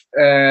 of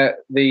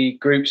the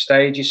group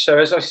stages. So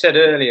as I said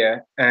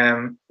earlier,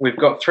 we've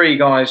got 3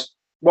 guys,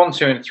 1,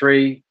 2 and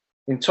 3.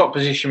 In top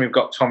position, we've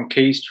got Tom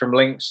Keast from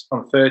Lynx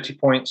on 30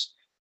 points.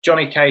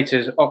 Johnny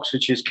Caters,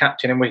 Oxfordshire's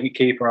captain and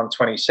wicketkeeper, on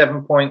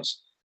 27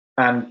 points.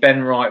 And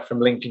Ben Wright from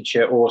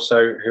Lincolnshire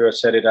also, who I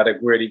said had a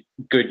really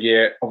good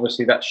year.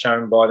 Obviously, that's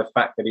shown by the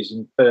fact that he's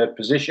in 3rd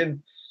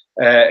position.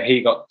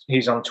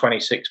 He's on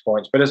 26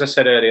 points. But as I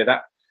said earlier,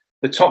 that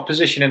the top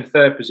position and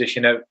 3rd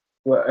position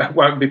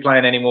won't be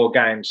playing any more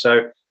games.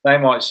 So they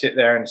might sit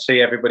there and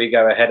see everybody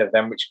go ahead of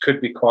them, which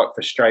could be quite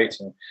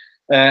frustrating.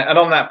 And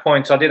on that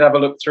point, I did have a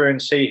look through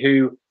and see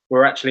who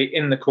were actually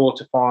in the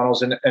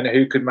quarterfinals and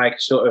who could make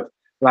a sort of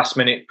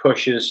last-minute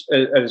push as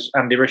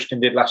Andy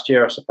Rishton did last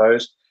year, I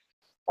suppose.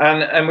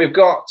 And we've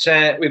got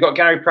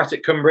Gary Pratt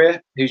at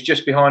Cumbria, who's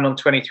just behind on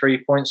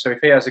 23 points. So if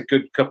he has a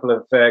good couple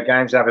of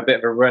games, have a bit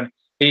of a run,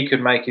 he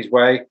could make his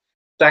way.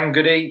 Dan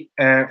Goody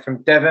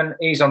from Devon,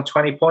 he's on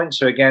 20 points.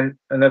 So again,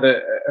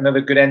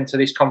 another good end to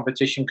this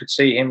competition, could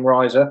see him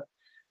rise up.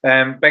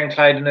 Ben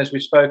Claydon, as we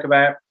spoke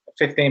about,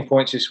 15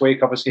 points this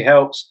week, obviously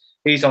helps.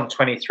 He's on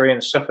 23,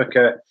 and Suffolk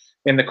are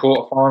in the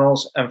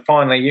quarterfinals. And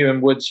finally, Ewan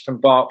Woods from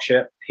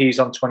Berkshire, he's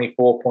on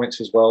 24 points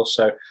as well.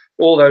 So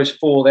all those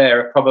 4 there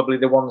are probably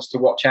the ones to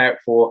watch out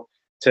for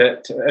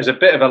as a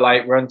bit of a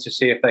late run to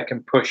see if they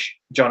can push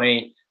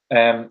Johnny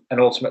and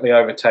ultimately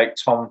overtake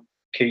Tom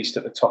Keast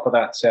at the top of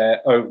that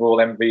overall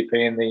MVP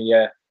in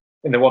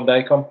the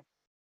one-day comp.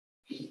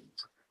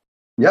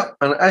 Yep,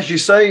 and as you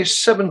say,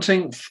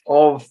 17th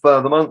of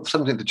the month,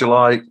 17th of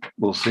July,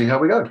 we'll see how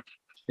we go.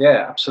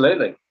 Yeah,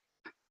 absolutely.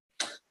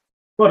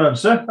 Well done,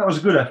 sir. That was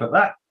a good effort,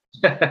 that.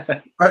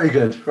 Very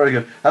good, very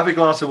good. Have a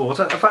glass of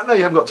water. In fact, no,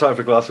 you haven't got time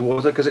for a glass of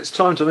water, because it's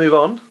time to move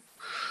on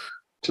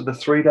to the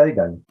 3-day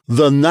game.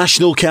 The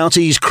National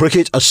Counties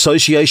Cricket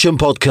Association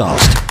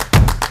podcast.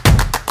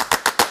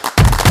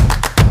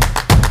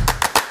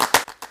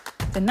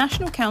 The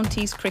National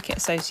Counties Cricket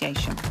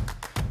Association.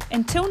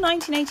 Until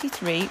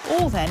 1983,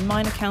 all then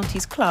minor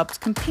counties clubs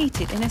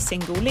competed in a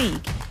single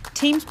league.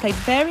 Teams played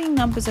varying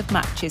numbers of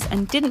matches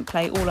and didn't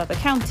play all other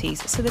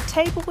counties, so the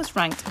table was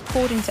ranked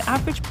according to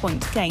average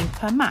points gained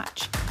per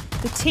match.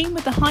 The team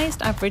with the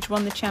highest average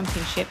won the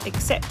championship,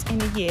 except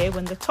in a year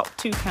when the top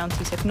 2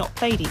 counties had not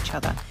played each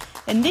other.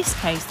 In this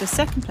case, the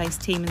second place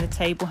team in the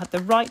table had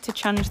the right to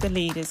challenge the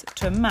leaders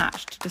to a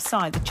match to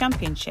decide the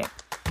championship.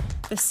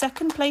 The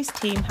second place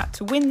team had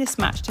to win this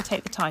match to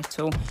take the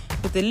title,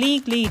 with the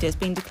league leaders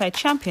being declared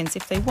champions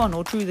if they won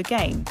or drew the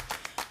game.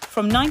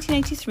 From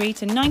 1983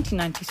 to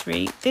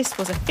 1993, this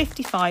was a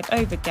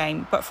 55-over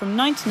game, but from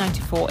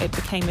 1994 it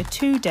became a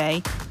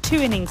 2-day,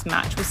 2-innings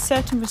match with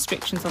certain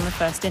restrictions on the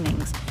first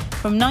innings.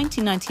 From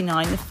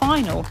 1999, the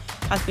final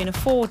has been a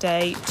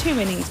 4-day,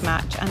 2-innings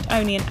match and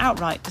only an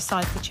outright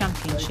decides the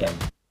championship.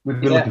 We've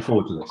been looking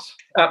forward to this.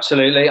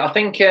 Absolutely. I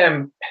think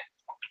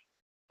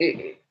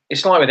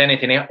it's like with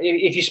anything.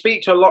 If you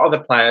speak to a lot of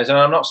the players, and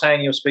I'm not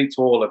saying you'll speak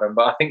to all of them,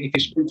 but I think if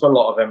you speak to a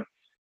lot of them,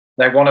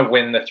 they want to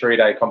win the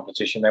 3-day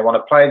competition. They want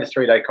to play the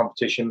 3-day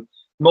competition.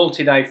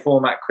 Multi-day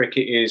format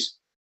cricket is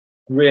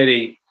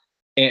really,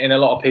 in a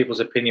lot of people's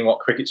opinion, what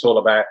cricket's all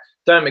about.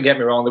 Don't get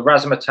me wrong, the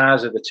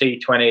razzmatazz of the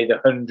T20, the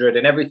 100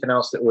 and everything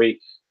else that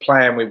we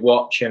play and we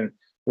watch and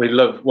we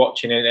love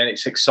watching it, and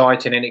it's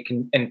exciting and it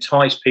can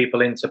entice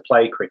people in to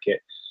play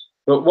cricket.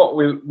 But what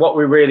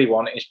we really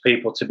want is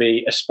people to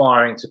be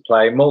aspiring to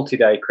play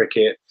multi-day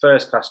cricket,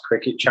 first-class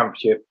cricket,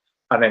 championship,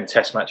 and then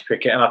test match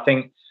cricket. And I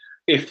think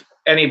if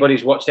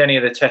anybody's watched any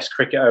of the test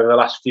cricket over the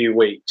last few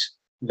weeks,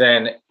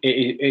 then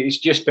it's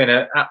just been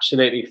an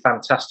absolutely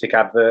fantastic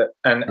advert.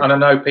 And I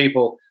know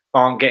people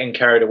aren't getting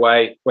carried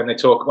away when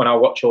I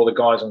watch all the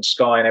guys on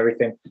Sky and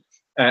everything,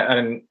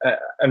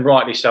 and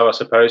rightly so, I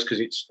suppose, because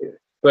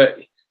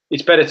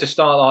it's better to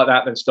start like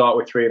that than start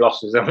with 3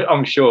 losses,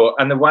 I'm sure.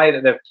 And the way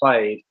that they've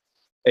played,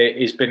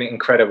 it's been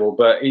incredible.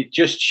 But it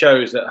just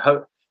shows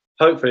that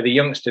hopefully the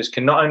youngsters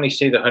can not only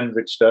see the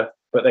 100 stuff,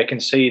 but they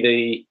can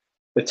see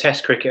the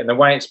test cricket and the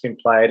way it's been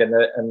played and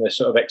the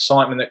sort of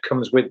excitement that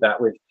comes with that,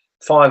 with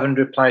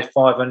 500 plays,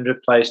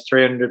 500 plays,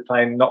 300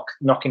 playing,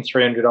 knocking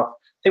 300 off.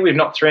 I think we've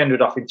knocked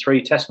 300 off in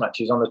 3 test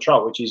matches on the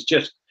trot, which is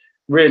just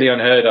really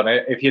unheard of.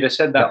 If you'd have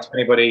said that to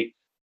anybody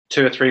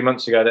 2 or 3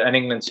 months ago, that an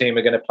England team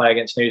are going to play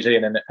against New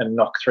Zealand and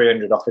knock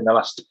 300 off in the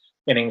last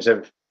innings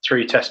of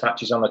 3 test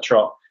matches on the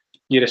trot,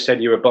 you'd have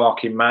said you were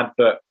barking mad.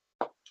 But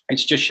it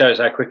just shows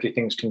how quickly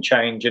things can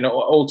change. And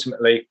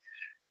ultimately,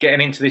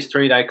 getting into this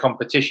 3-day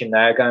competition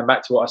now, going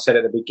back to what I said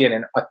at the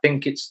beginning, I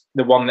think it's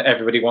the one that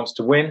everybody wants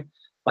to win.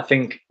 I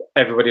think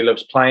everybody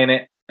loves playing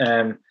it.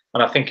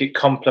 And I think it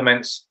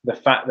complements the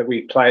fact that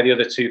we play the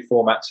other 2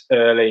 formats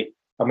early,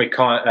 and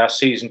our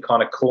season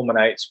kind of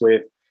culminates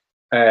with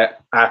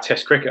our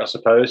test cricket, I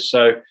suppose.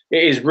 So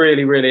it is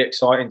really, really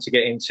exciting to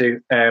get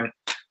into. And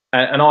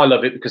I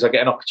love it because I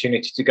get an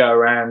opportunity to go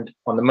around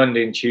on the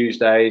Monday and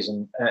Tuesdays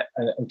and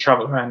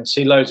travel around and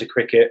see loads of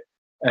cricket.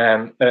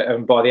 And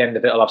by the end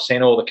of it, I've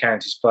seen all the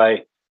counties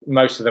play,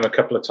 most of them a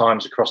couple of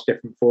times across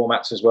different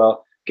formats as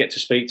well. Get to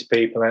speak to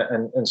people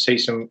and see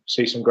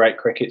some great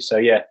cricket. So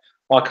yeah,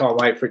 I can't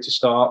wait for it to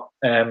start.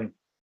 And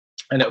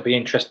it'll be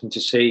interesting to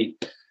see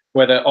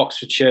whether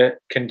Oxfordshire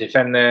can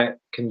defend their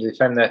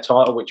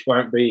title, which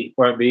won't be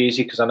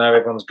easy because I know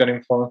everyone's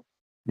gunning for them.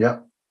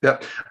 Yeah.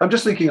 I'm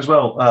just thinking as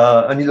well,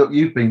 and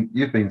you've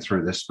been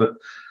through this, but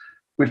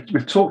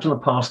we've talked in the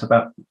past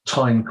about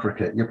time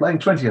cricket. You're playing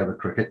 20-over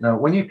cricket. Now,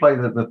 when you play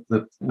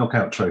the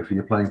knockout trophy,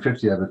 you're playing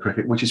 50-over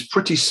cricket, which is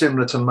pretty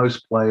similar to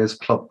most players'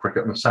 club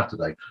cricket on a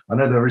Saturday. I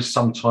know there is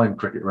some time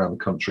cricket around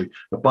the country,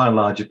 but by and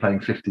large, you're playing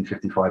 50,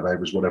 55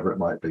 overs, whatever it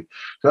might be.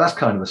 So that's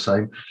kind of the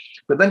same.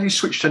 But then you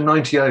switch to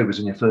 90 overs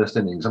in your first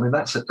innings. I mean,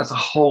 that's a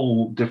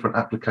whole different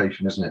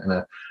application, isn't it? And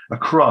a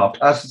craft,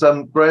 as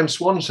Graham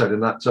Swan said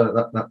in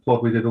that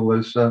pod we did all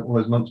those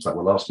months back,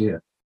 last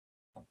year.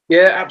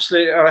 Yeah,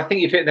 absolutely. I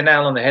think you've hit the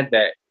nail on the head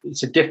there.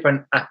 It's a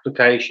different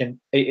application.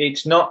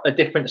 It's not a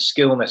different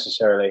skill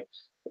necessarily.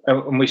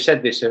 And we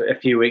said this a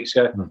few weeks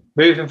ago.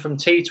 Moving from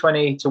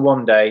T20 to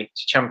 1-day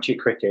to championship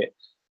cricket,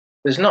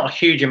 there's not a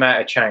huge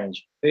amount of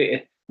change.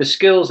 The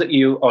skills that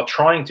you are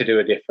trying to do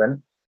are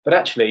different, but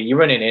actually you're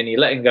running in, you're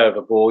letting go of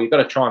a ball. You've got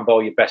to try and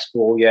bowl your best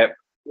ball,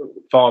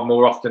 far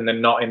more often than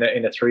not in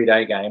a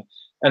 3-day game.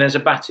 And as a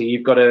batter,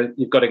 you've got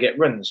to get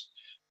runs.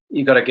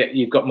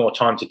 You've got more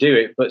time to do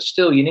it, but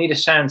still you need a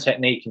sound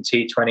technique in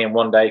T20 and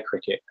 1-day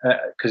cricket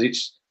because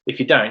if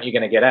you don't, you're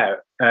going to get out.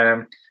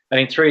 And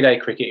in 3-day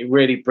cricket, it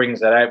really brings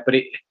that out. But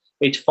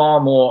it's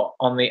far more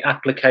on the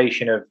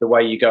application of the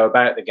way you go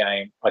about the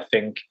game, I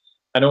think,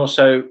 and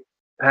also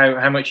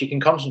how much you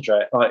can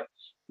concentrate. Like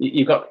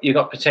you've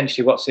got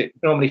potentially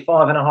normally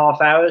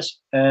 5.5 hours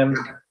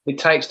it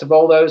takes to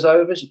bowl those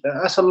overs.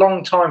 That's a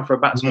long time for a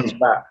batsman to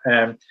bat,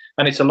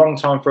 and it's a long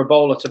time for a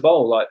bowler to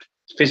bowl. Like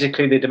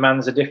physically, the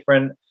demands are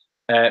different.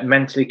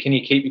 Mentally, can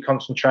you keep your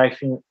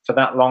concentration for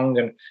that long?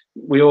 And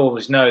we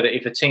always know that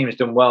if a team has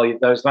done well,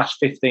 those last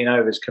 15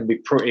 overs can be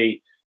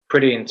pretty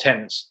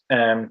intense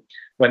when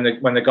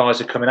the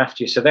guys are coming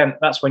after you. So then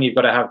that's when you've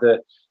got to have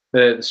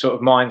the sort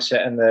of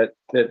mindset and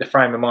the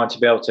frame of mind to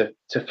be able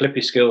to flip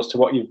your skills to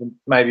what you've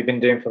maybe been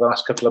doing for the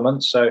last couple of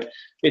months. So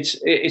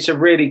it's a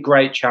really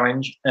great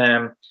challenge,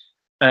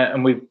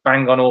 and we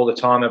bang on all the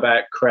time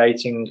about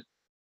creating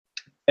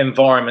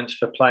environments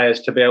for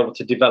players to be able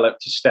to develop,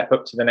 to step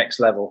up to the next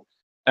level.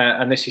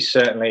 And this is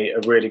certainly a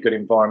really good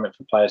environment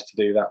for players to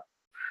do that.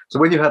 So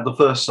when you had the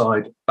first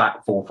side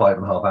back for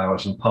 5.5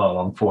 hours and pile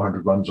on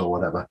 400 runs or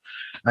whatever,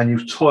 and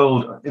you've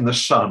toiled in the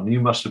sun,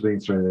 you must have been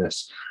through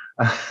this.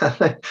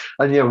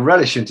 And you're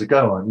relishing to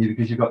go on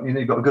because you've got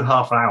a good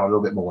half an hour, a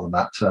little bit more than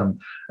that,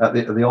 at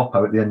the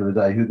Oppo at the end of the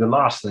day, who the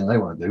last thing they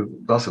want to do,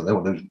 that's what they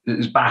want to do,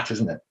 is bat,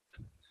 isn't it?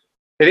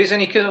 It is,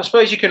 and I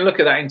suppose you can look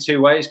at that in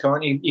two ways,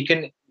 can't you?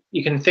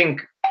 You can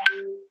think,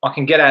 I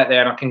can get out there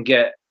and I can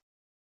get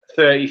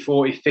 30,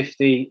 40,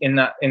 50 in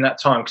that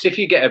time. Because if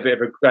you get a bit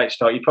of a great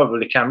start, you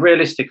probably can.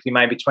 Realistically,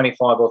 maybe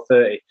 25 or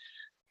 30.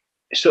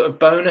 Sort of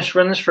bonus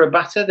runs for a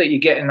batter that you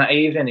get in that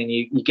evening, and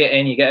you get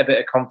in, you get a bit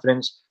of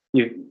confidence.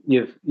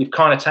 You've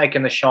kind of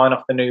taken the shine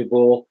off the new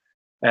ball.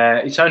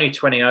 It's only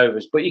 20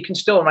 overs, but you can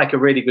still make a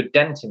really good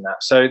dent in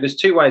that. So there's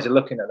two ways of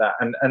looking at that,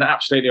 and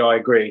absolutely I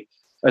agree.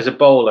 As a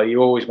bowler,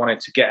 you always wanted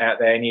to get out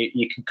there, and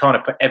you can kind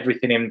of put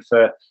everything in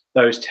for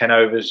those 10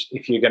 overs.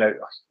 If you're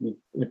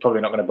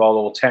probably not going to bowl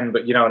all 10,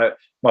 but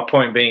my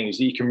point being is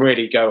that you can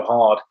really go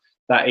hard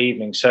that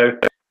evening. So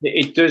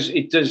it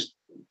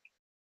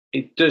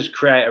does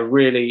create a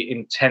really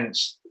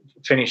intense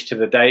finish to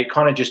the day. It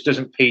kind of just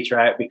doesn't peter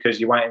out because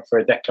you're waiting for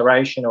a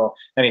declaration or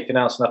anything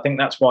else. And I think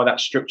that's why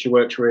that structure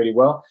works really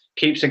well.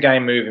 Keeps the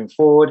game moving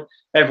forward.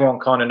 Everyone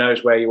kind of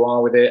knows where you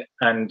are with it,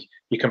 and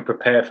you can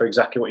prepare for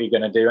exactly what you're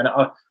going to do. And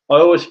I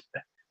always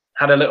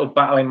had a little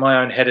battle in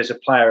my own head as a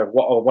player of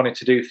what I wanted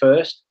to do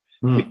first,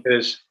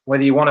 because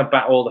whether you want to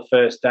bat all the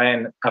first day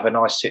and have a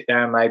nice sit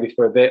down maybe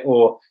for a bit,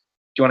 or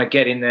do you want to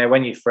get in there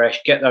when you're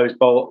fresh, get those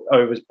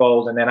overs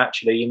bowled, and then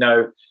actually,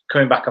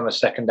 coming back on the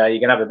second day,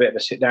 you can have a bit of a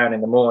sit down in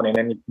the morning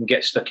and you can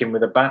get stuck in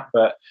with a bat.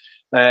 But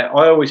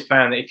I always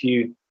found that if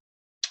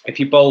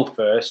you bowled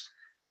first,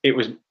 it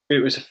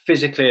was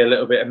physically a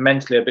little bit and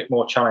mentally a bit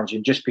more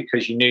challenging, just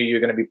because you knew you were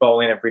going to be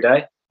bowling every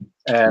day.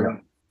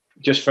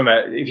 Just from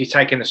if you're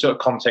taking the sort of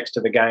context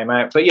of the game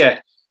out. But yeah,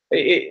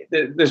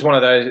 there's one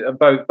of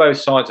those, both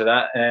sides of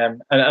that.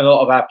 And a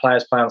lot of our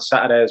players play on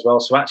Saturday as well.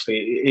 So actually,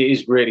 it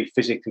is really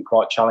physically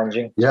quite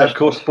challenging. Yeah, of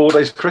course, 4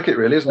 days cricket,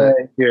 really, isn't it?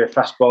 If you're a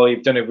fast bowler,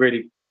 you've done a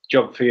really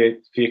job for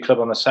your club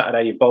on the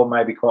Saturday. You bowl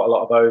maybe quite a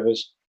lot of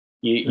overs.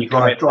 You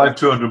drive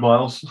 200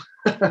 miles.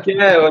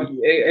 Yeah, well,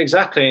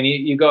 exactly. And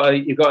you got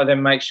to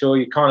then make sure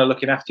you're kind of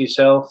looking after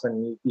yourself,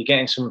 and you're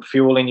getting some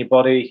fuel in your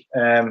body,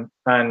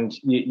 and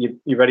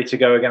you're ready to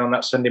go again on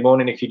that Sunday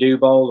morning if you do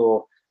bowl,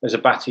 or as a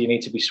batter you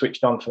need to be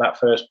switched on for that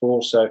first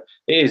ball. So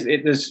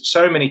there's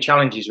so many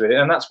challenges with it,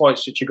 and that's why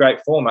it's such a great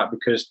format,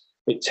 because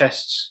it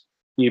tests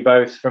you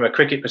both from a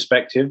cricket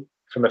perspective,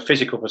 from a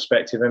physical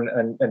perspective,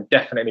 and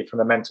definitely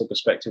from a mental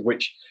perspective,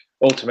 which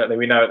ultimately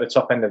we know at the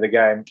top end of the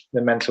game,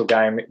 the mental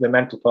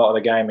part of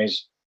the game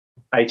is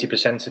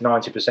 80% to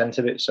 90%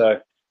 of it. So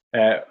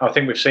I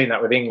think we've seen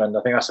that with England.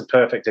 I think that's a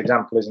perfect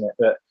example, isn't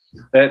it?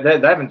 That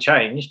they haven't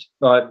changed.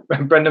 Like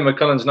Brendan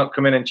McCullum's not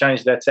come in and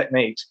changed their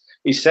techniques.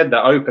 He said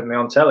that openly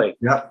on telly.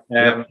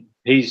 Yeah.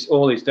 He's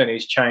done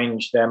is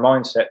change their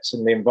mindsets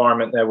and the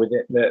environment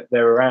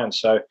they're around.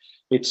 So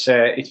it's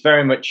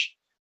very much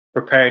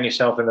preparing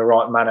yourself in the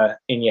right manner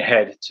in your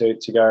head to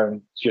go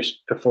and just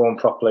perform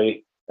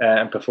properly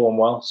and perform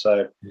well.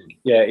 So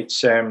yeah,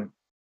 it's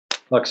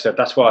like I said,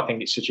 that's why I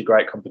think it's such a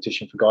great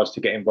competition for guys to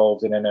get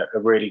involved in, and a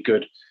really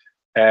good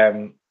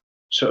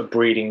sort of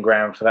breeding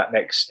ground for that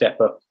next step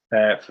up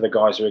for the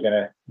guys who are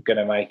going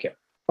to make it.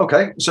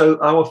 Okay, so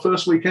our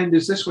first weekend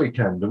is this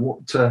weekend, and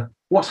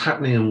what's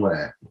happening and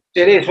where?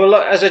 It is. Well,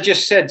 look, as I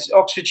just said,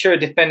 Oxfordshire are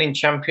defending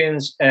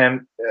champions.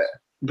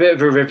 Bit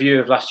of a review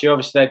of last year.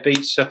 Obviously, they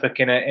beat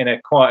Suffolk in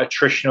a quite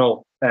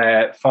attritional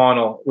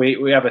final.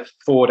 We have a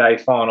 4-day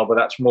final, but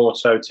that's more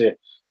so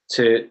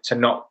to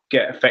not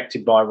get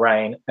affected by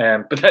rain.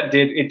 But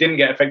it didn't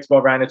get affected by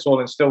rain at all,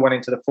 and still went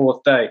into the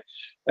 4th day.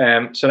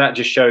 So that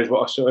just shows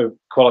what a sort of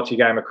quality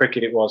game of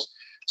cricket it was.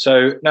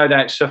 So no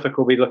doubt Suffolk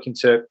will be looking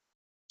to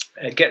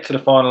get to the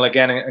final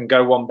again and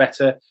go one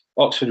better.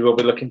 Oxford will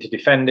be looking to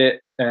defend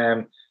it.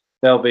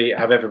 They'll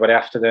have everybody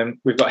after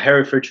them. We've got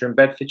Herefordshire and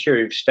Bedfordshire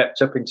who've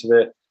stepped up into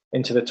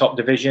the top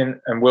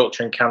division, and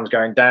Wiltshire and Cam's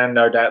going down.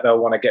 No doubt they'll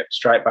want to get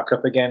straight back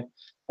up again.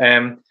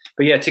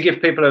 But yeah, to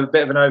give people a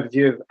bit of an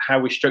overview of how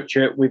we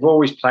structure it, we've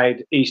always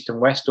played East and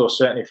West, or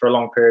certainly for a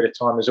long period of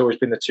time, there's always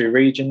been the 2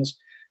 regions.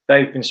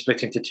 They've been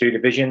split into 2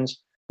 divisions,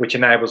 which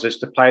enables us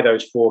to play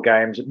those 4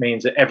 games. It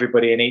means that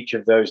everybody in each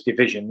of those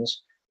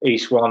divisions,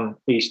 East 1,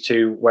 East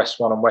 2, West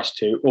 1 and West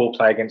 2, all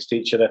play against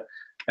each other.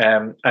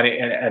 And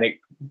it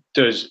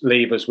does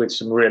leave us with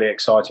some really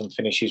exciting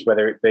finishes,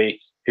 whether it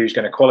be who's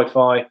going to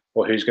qualify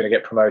or who's going to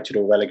get promoted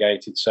or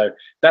relegated. So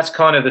that's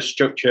kind of the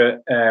structure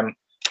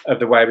of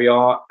the way we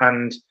are.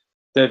 And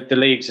the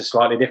leagues are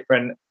slightly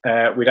different.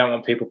 We don't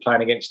want people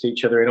playing against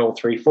each other in all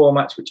 3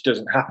 formats, which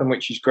doesn't happen,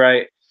 which is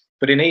great.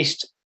 But in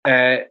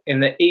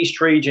the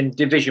East region,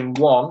 Division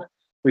 1,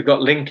 we've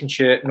got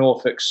Lincolnshire,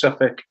 Norfolk,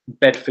 Suffolk,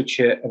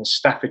 Bedfordshire and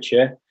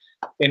Staffordshire.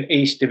 In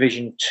East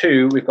Division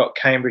 2, we've got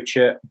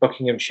Cambridgeshire,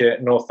 Buckinghamshire,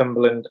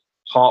 Northumberland,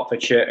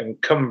 Hertfordshire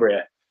and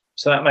Cumbria.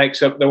 So that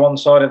makes up the one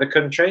side of the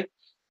country.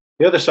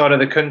 The other side of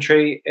the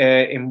country,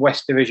 in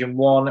West Division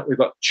 1, we've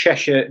got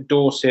Cheshire,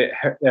 Dorset,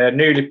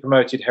 newly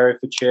promoted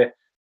Herefordshire,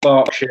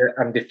 Berkshire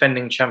and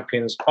defending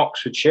champions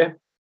Oxfordshire.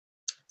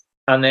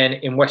 And then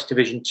in West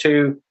Division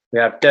 2, we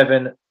have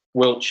Devon,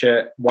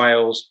 Wiltshire,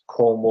 Wales,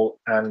 Cornwall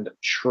and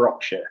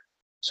Shropshire.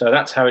 So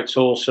that's how it's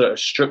all sort of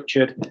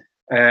structured.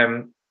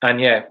 And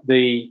yeah,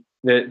 the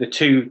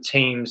 2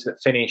 teams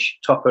that finish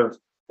top of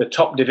the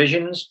top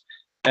divisions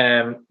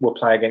will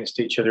play against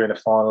each other in a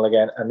final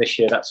again. And this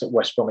year that's at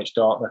West Bromwich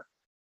Dartmouth.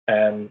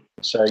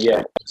 So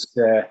yeah,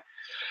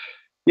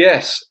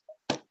 yes.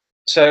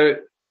 So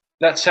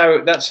that's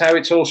how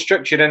it's all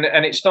structured,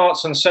 and it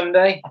starts on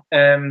Sunday.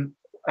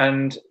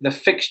 And the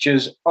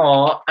fixtures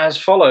are as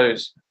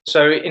follows.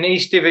 So in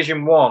East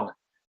Division 1,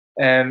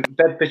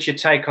 Bedfordshire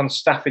take on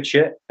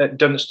Staffordshire at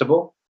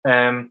Dunstable,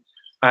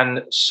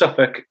 and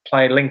Suffolk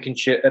play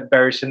Lincolnshire at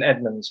Bury St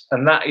Edmunds.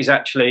 And that is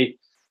actually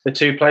the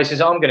two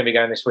places I'm going to be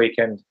going this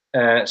weekend.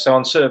 So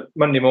on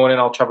Monday morning,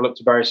 I'll travel up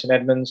to Bury St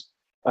Edmunds,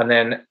 and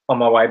then on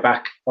my way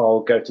back,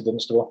 I'll go to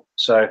Dunstable.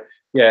 So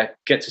yeah,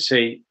 get to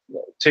see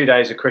 2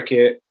 days of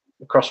cricket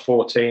across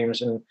 4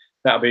 teams, and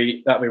that'll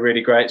be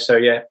really great. So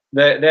yeah,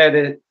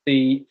 they're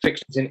the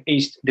fixtures in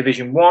East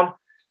Division 1.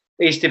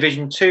 East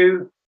Division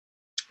 2,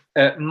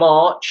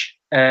 March,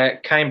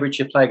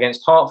 Cambridgeshire play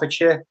against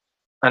Hertfordshire,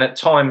 and at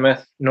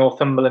Tynemouth,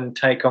 Northumberland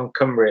take on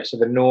Cumbria, so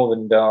the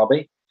Northern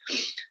Derby.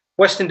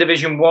 Western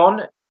Division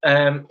 1,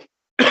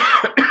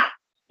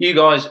 you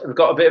guys have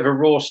got a bit of a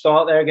raw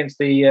start there against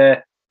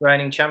the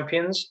reigning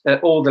champions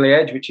at Alderley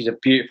Edge, which is a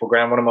beautiful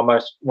ground, one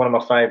of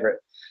my favourite.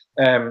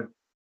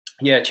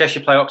 Cheshire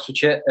play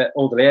Oxfordshire at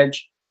Alderley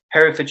Edge.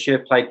 Herefordshire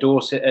play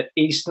Dorset at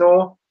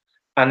Eastnor.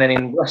 And then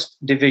in West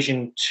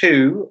Division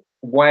 2,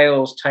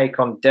 Wales take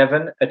on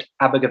Devon at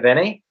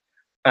Abergavenny.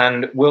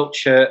 And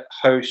Wiltshire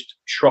host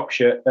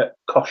Shropshire at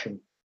Corsham.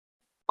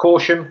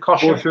 Corsham.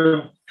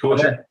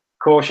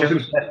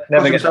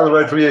 Never get down the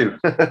road from you.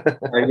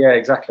 Yeah,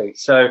 exactly.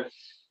 So,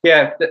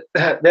 yeah,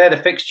 they're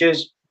the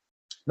fixtures.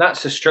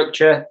 That's the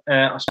structure.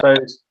 I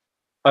suppose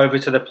over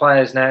to the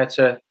players now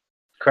to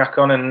crack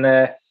on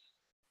and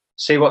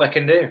see what they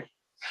can do.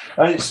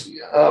 And it's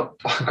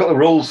I've got the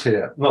rules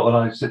here. Not that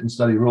I sit and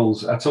study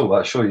rules at all,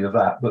 I assure you of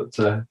that. But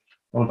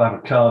I'll have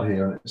a card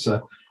here, and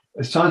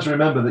it's time to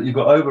remember that you've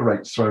got over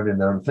rates thrown in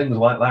there and things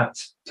like that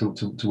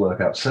to work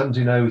out.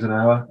 17 overs an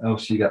hour,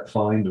 else you get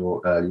fined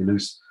or you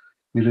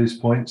lose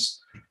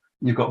points.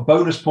 You've got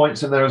bonus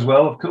points in there as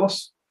well, of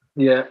course.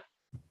 Yeah.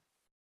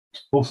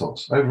 All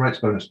sorts. Over rates,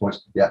 bonus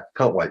points. Yeah,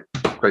 can't wait.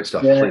 Great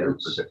stuff.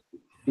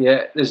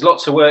 Yeah, there's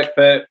lots of work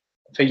for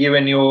you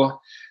and your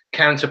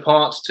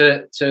counterparts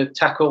to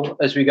tackle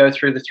as we go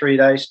through the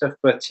 3-day stuff.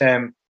 But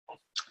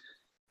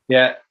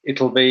yeah,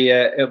 it'll be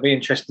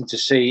interesting to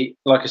see.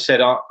 Like I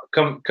said, I'll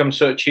come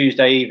sort of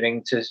Tuesday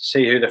evening to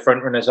see who the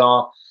front runners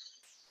are.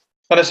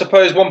 And I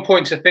suppose one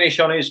point to finish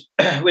on is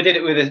we did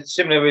it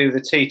similarly with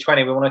the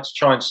T20. We wanted to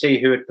try and see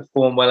who had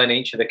performed well in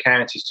each of the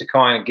counties to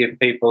kind of give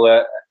people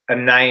a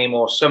name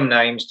or some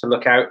names to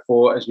look out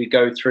for as we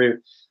go through.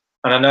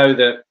 And I know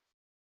that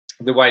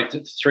the way that the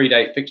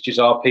 3-day fixtures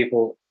are,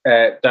 people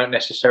don't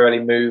necessarily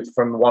move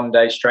from one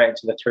day straight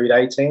into the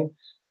 3-day team.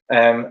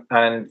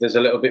 And there's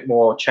a little bit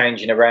more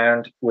changing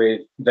around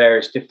with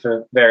various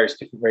different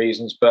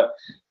reasons. But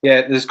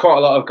yeah, there's quite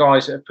a lot of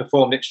guys that have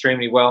performed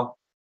extremely well.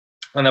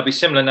 And there'll be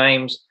similar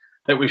names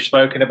that we've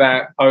spoken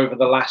about over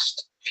the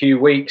last few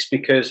weeks,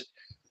 because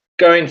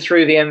going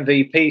through the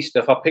MVP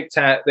stuff, I picked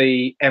out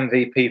the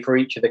MVP for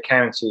each of the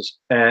counties.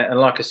 And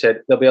like I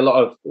said, there'll be a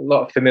lot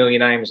of familiar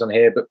names on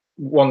here, but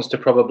ones to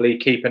probably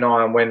keep an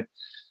eye on when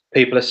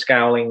people are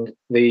scouring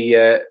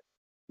the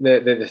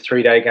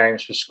 3-day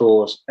games for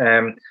scores.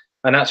 And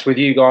that's with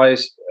you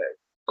guys.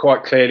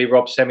 Quite clearly,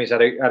 Rob Semi's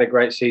had a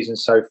great season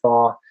so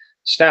far.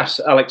 Staff's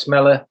Alex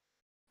Mellor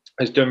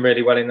has done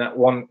really well in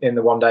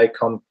the 1-day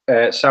comp.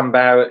 Sam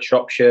Bower at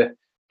Shropshire,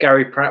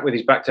 Gary Pratt with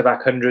his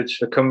back-to-back hundreds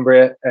for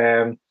Cumbria,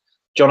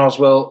 John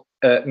Oswell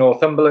at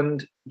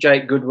Northumberland,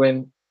 Jake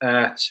Goodwin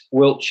at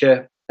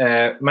Wiltshire,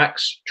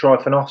 Max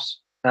Tryfonos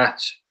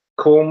at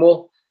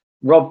Cornwall,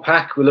 Rob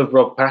Pack. We love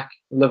Rob Pack.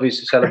 Love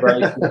his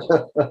celebrations.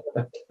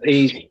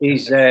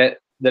 he's the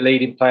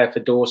leading player for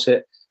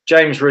Dorset.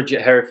 James Rudge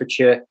at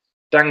Herefordshire,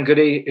 Dan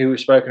Goody, who we've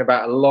spoken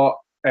about a lot,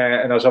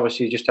 and has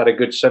obviously just had a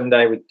good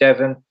Sunday with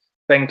Devon.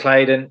 Ben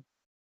Claydon,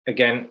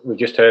 again, we've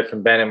just heard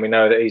from Ben, and we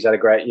know that he's had a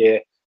great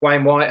year.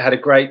 Wayne White had a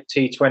great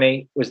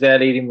T20, was their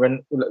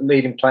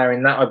leading player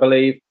in that, I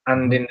believe,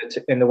 and in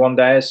the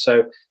 1-dayers.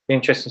 So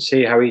interesting to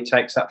see how he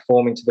takes that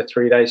form into the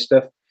 3-day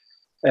stuff.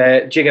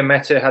 Jigger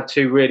Mehta had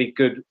 2 really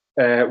good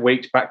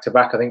weeks back to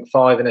back. I think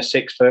 5 and a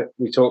 6 that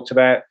we talked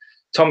about.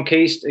 Tom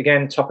Keast,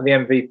 again, top of the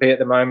MVP at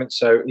the moment,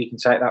 so he can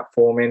take that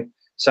form in.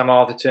 Sam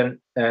Arthurton,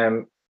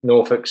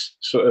 Norfolk's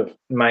sort of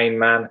main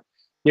man.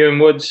 Ewan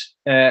Woods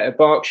at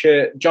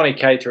Berkshire, Johnny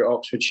Cater at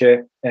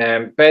Oxfordshire.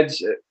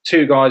 Beds,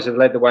 2 guys have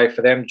led the way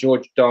for them,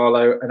 George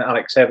Darlow and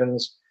Alex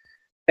Evans.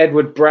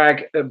 Edward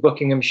Bragg at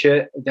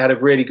Buckinghamshire had a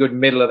really good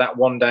middle of that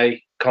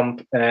 1-day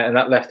comp, and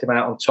that left him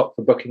out on top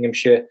for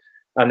Buckinghamshire.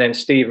 And then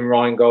Stephen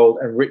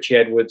Reingold and Richie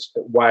Edwards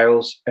at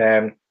Wales,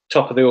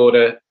 top of the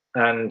order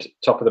and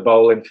top of the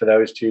bowling for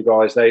those 2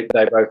 guys. They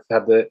both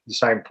have the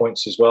same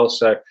points as well.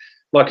 So,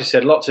 like I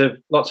said, lots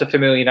of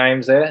familiar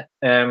names there.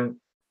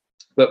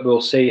 But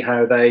we'll see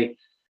how they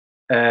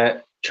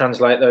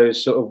translate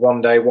those sort of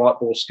 1-day white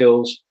ball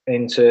skills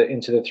into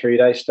the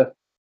 3-day stuff.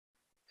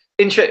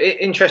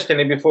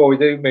 Interestingly, before we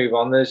do move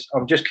on,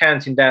 I'm just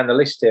counting down the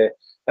list here,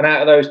 and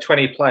out of those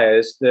 20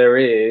 players, there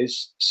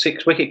is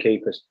 6 wicket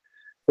keepers,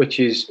 which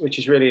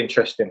is really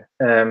interesting.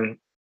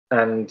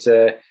 and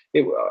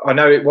I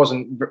know it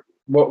wasn't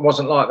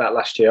like that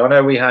last year. I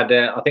know we had,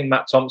 I think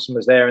Matt Thompson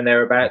was there and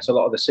thereabouts a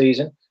lot of the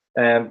season,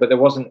 but there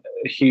wasn't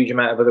a huge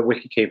amount of other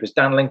wicket keepers.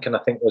 Dan Lincoln, I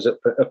think, was up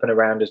and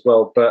around as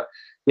well. But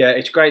yeah,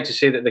 it's great to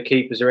see that the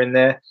keepers are in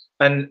there,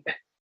 and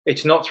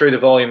it's not through the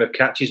volume of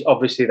catches.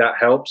 Obviously, that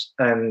helps,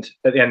 and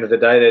at the end of the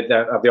day, they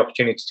don't have the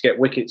opportunity to get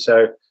wickets,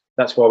 so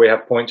that's why we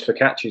have points for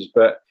catches.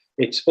 But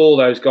it's all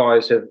those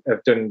guys have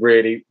done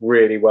really,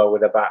 really well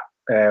with their bat.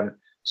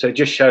 So it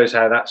just shows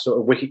how that sort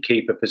of wicket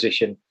keeper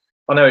position.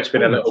 I know it's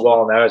been a little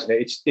while now, hasn't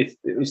it?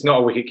 It's not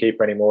a wicket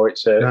keeper anymore.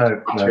 It's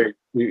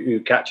who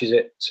catches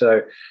it.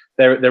 So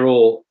they're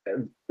all.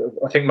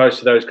 I think most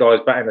of those guys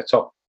bat in the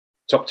top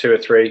 2 or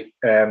 3.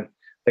 I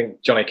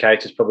think Johnny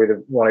Cate is probably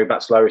the one who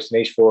bats lowest, and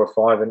he's 4 or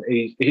 5, and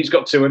he's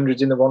got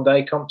 200s in the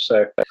one-day comp.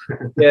 So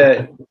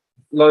yeah,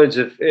 loads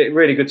of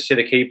really good to see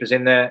the keepers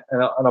in there,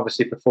 and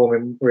obviously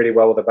performing really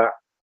well with the bat.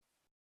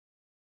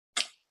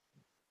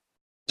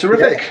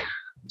 Terrific. Yeah.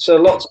 So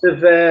lots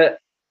of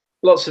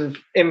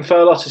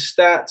info, lots of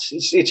stats.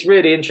 It's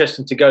really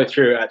interesting to go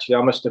through, actually,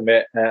 I must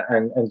admit,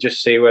 and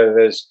just see whether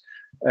there's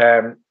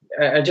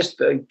and just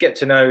get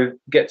to know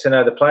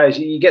the players.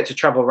 You get to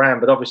travel around,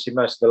 but obviously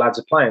most of the lads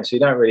are playing, so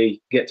you don't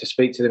really get to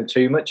speak to them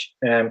too much.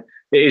 It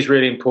is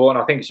really important.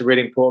 I think it's a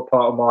really important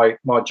part of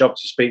my job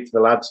to speak to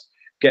the lads,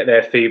 get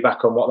their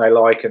feedback on what they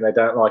like and they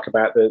don't like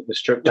about the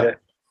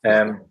structure.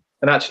 Yeah.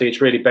 And actually, it's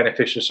really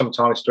beneficial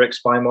sometimes to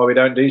explain why we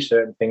don't do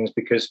certain things,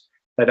 because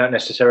they don't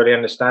necessarily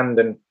understand.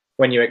 And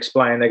when you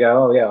explain, they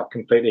go, "Oh yeah, I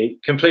completely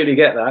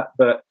get that."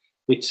 But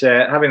it's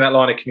having that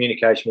line of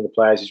communication with the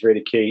players is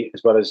really key,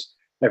 as well as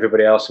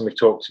everybody else. And we've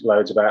talked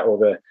loads about all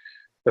the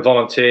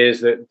volunteers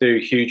that do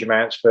huge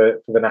amounts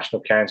for the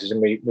national counties, and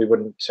we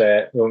wouldn't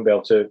be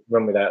able to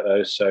run without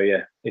those. So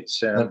yeah,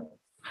 it's a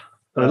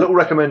little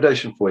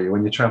recommendation for you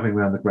when you're travelling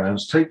around the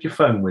grounds. Take your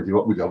phone with you.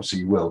 Obviously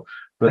you will.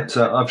 But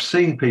I've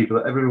seen people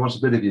that everybody wants a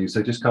bit of you,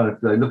 so just kind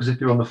of they look as if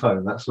you're on the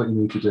phone. That's what you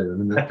need to do, and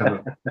then they kind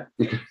of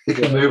you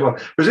can move on.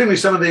 Presumably,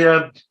 some of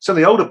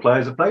the older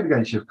players have played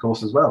against you, of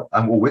course, as well,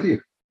 and all with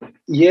you.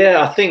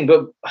 Yeah, I think.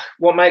 But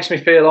what makes me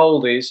feel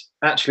old is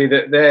actually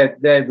that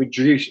they're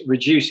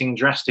reducing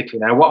drastically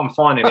now. What I'm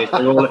finding is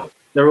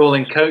they're all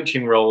in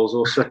coaching roles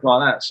or stuff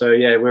like that. So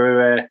yeah,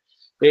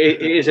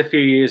 it is a few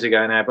years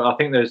ago now, but I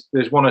think there's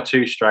 1 or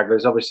 2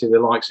 stragglers. Obviously,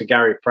 the likes of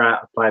Gary Pratt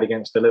I've played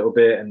against a little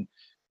bit, and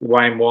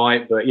Wayne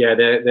White, but yeah,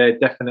 they're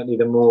definitely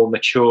the more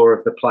mature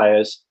of the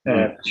players.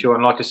 Sure,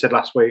 and like I said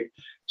last week,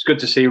 it's good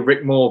to see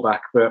Rick Moore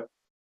back, but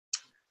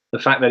the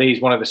fact that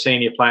he's one of the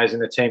senior players in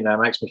the team now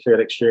makes me feel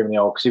extremely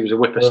old, because he was a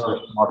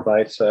whippersnapper when I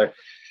played. So,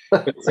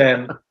 but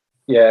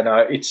yeah, no,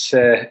 it's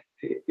like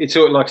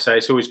I say,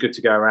 it's always good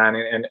to go around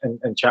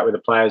and chat with the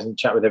players and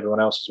chat with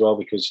everyone else as well,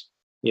 because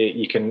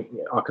I can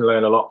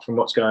learn a lot from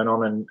what's going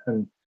on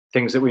and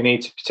things that we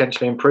need to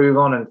potentially improve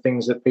on, and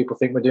things that people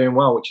think we're doing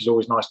well, which is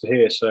always nice to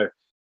hear. So.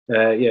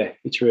 Yeah,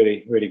 it's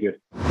really, really good.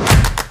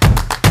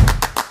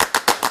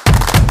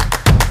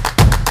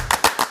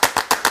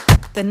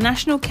 The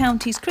National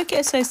Counties Cricket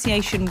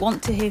Association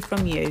want to hear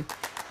from you.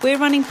 We're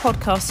running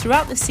podcasts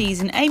throughout the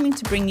season aiming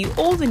to bring you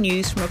all the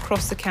news from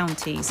across the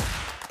counties,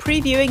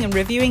 previewing and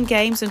reviewing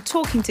games and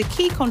talking to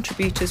key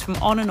contributors from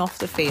on and off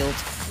the field.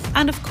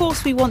 And of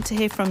course, we want to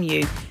hear from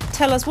you.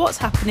 Tell us what's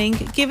happening,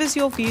 give us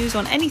your views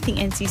on anything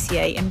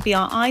NCCA, and be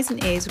our eyes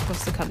and ears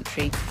across the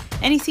country.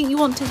 Anything you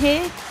want to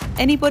hear?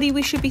 Anybody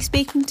we should be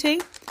speaking to?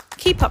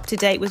 Keep up to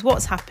date with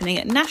what's happening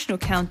at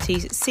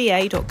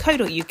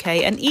nationalcountiesca.co.uk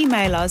and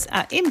email us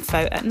at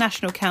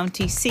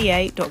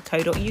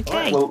info@nationalcountiesca.co.uk.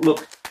 Right, well,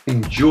 look,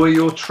 enjoy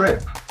your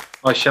trip.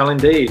 I shall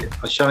indeed.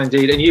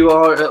 And you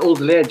are at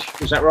Alderley Edge,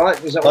 is that right?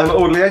 I'm at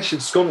Alderley Edge in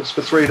Sconce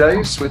for 3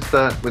 days with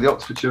the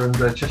Oxfordshire and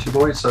Cheshire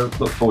boys. So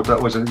look forward to that.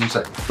 Always, as you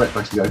say, a great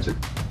place to go to.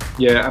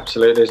 Yeah,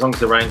 absolutely. As long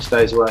as the rain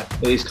stays away.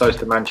 It is close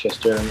to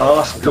Manchester. And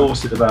ask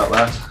Dorset about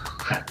that.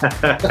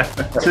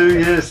 2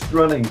 years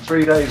running,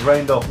 3 days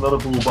rained off, not a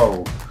ball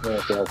bowl.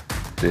 Oh, God.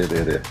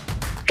 Dear.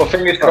 Well,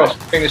 fingers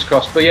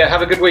crossed. But yeah,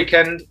 have a good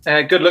weekend.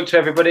 Good luck to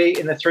everybody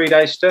in the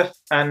 3-day stuff.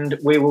 And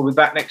we will be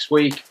back next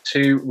week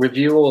to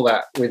review all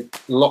that with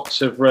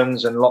lots of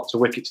runs and lots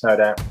of wickets, no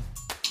doubt.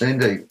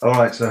 Indeed. All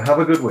right, so have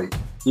a good week.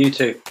 You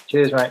too.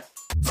 Cheers, mate.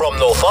 From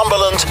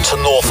Northumberland to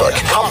Norfolk,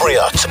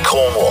 Cumbria to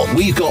Cornwall,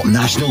 we've got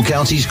National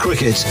Counties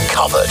cricket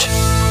covered.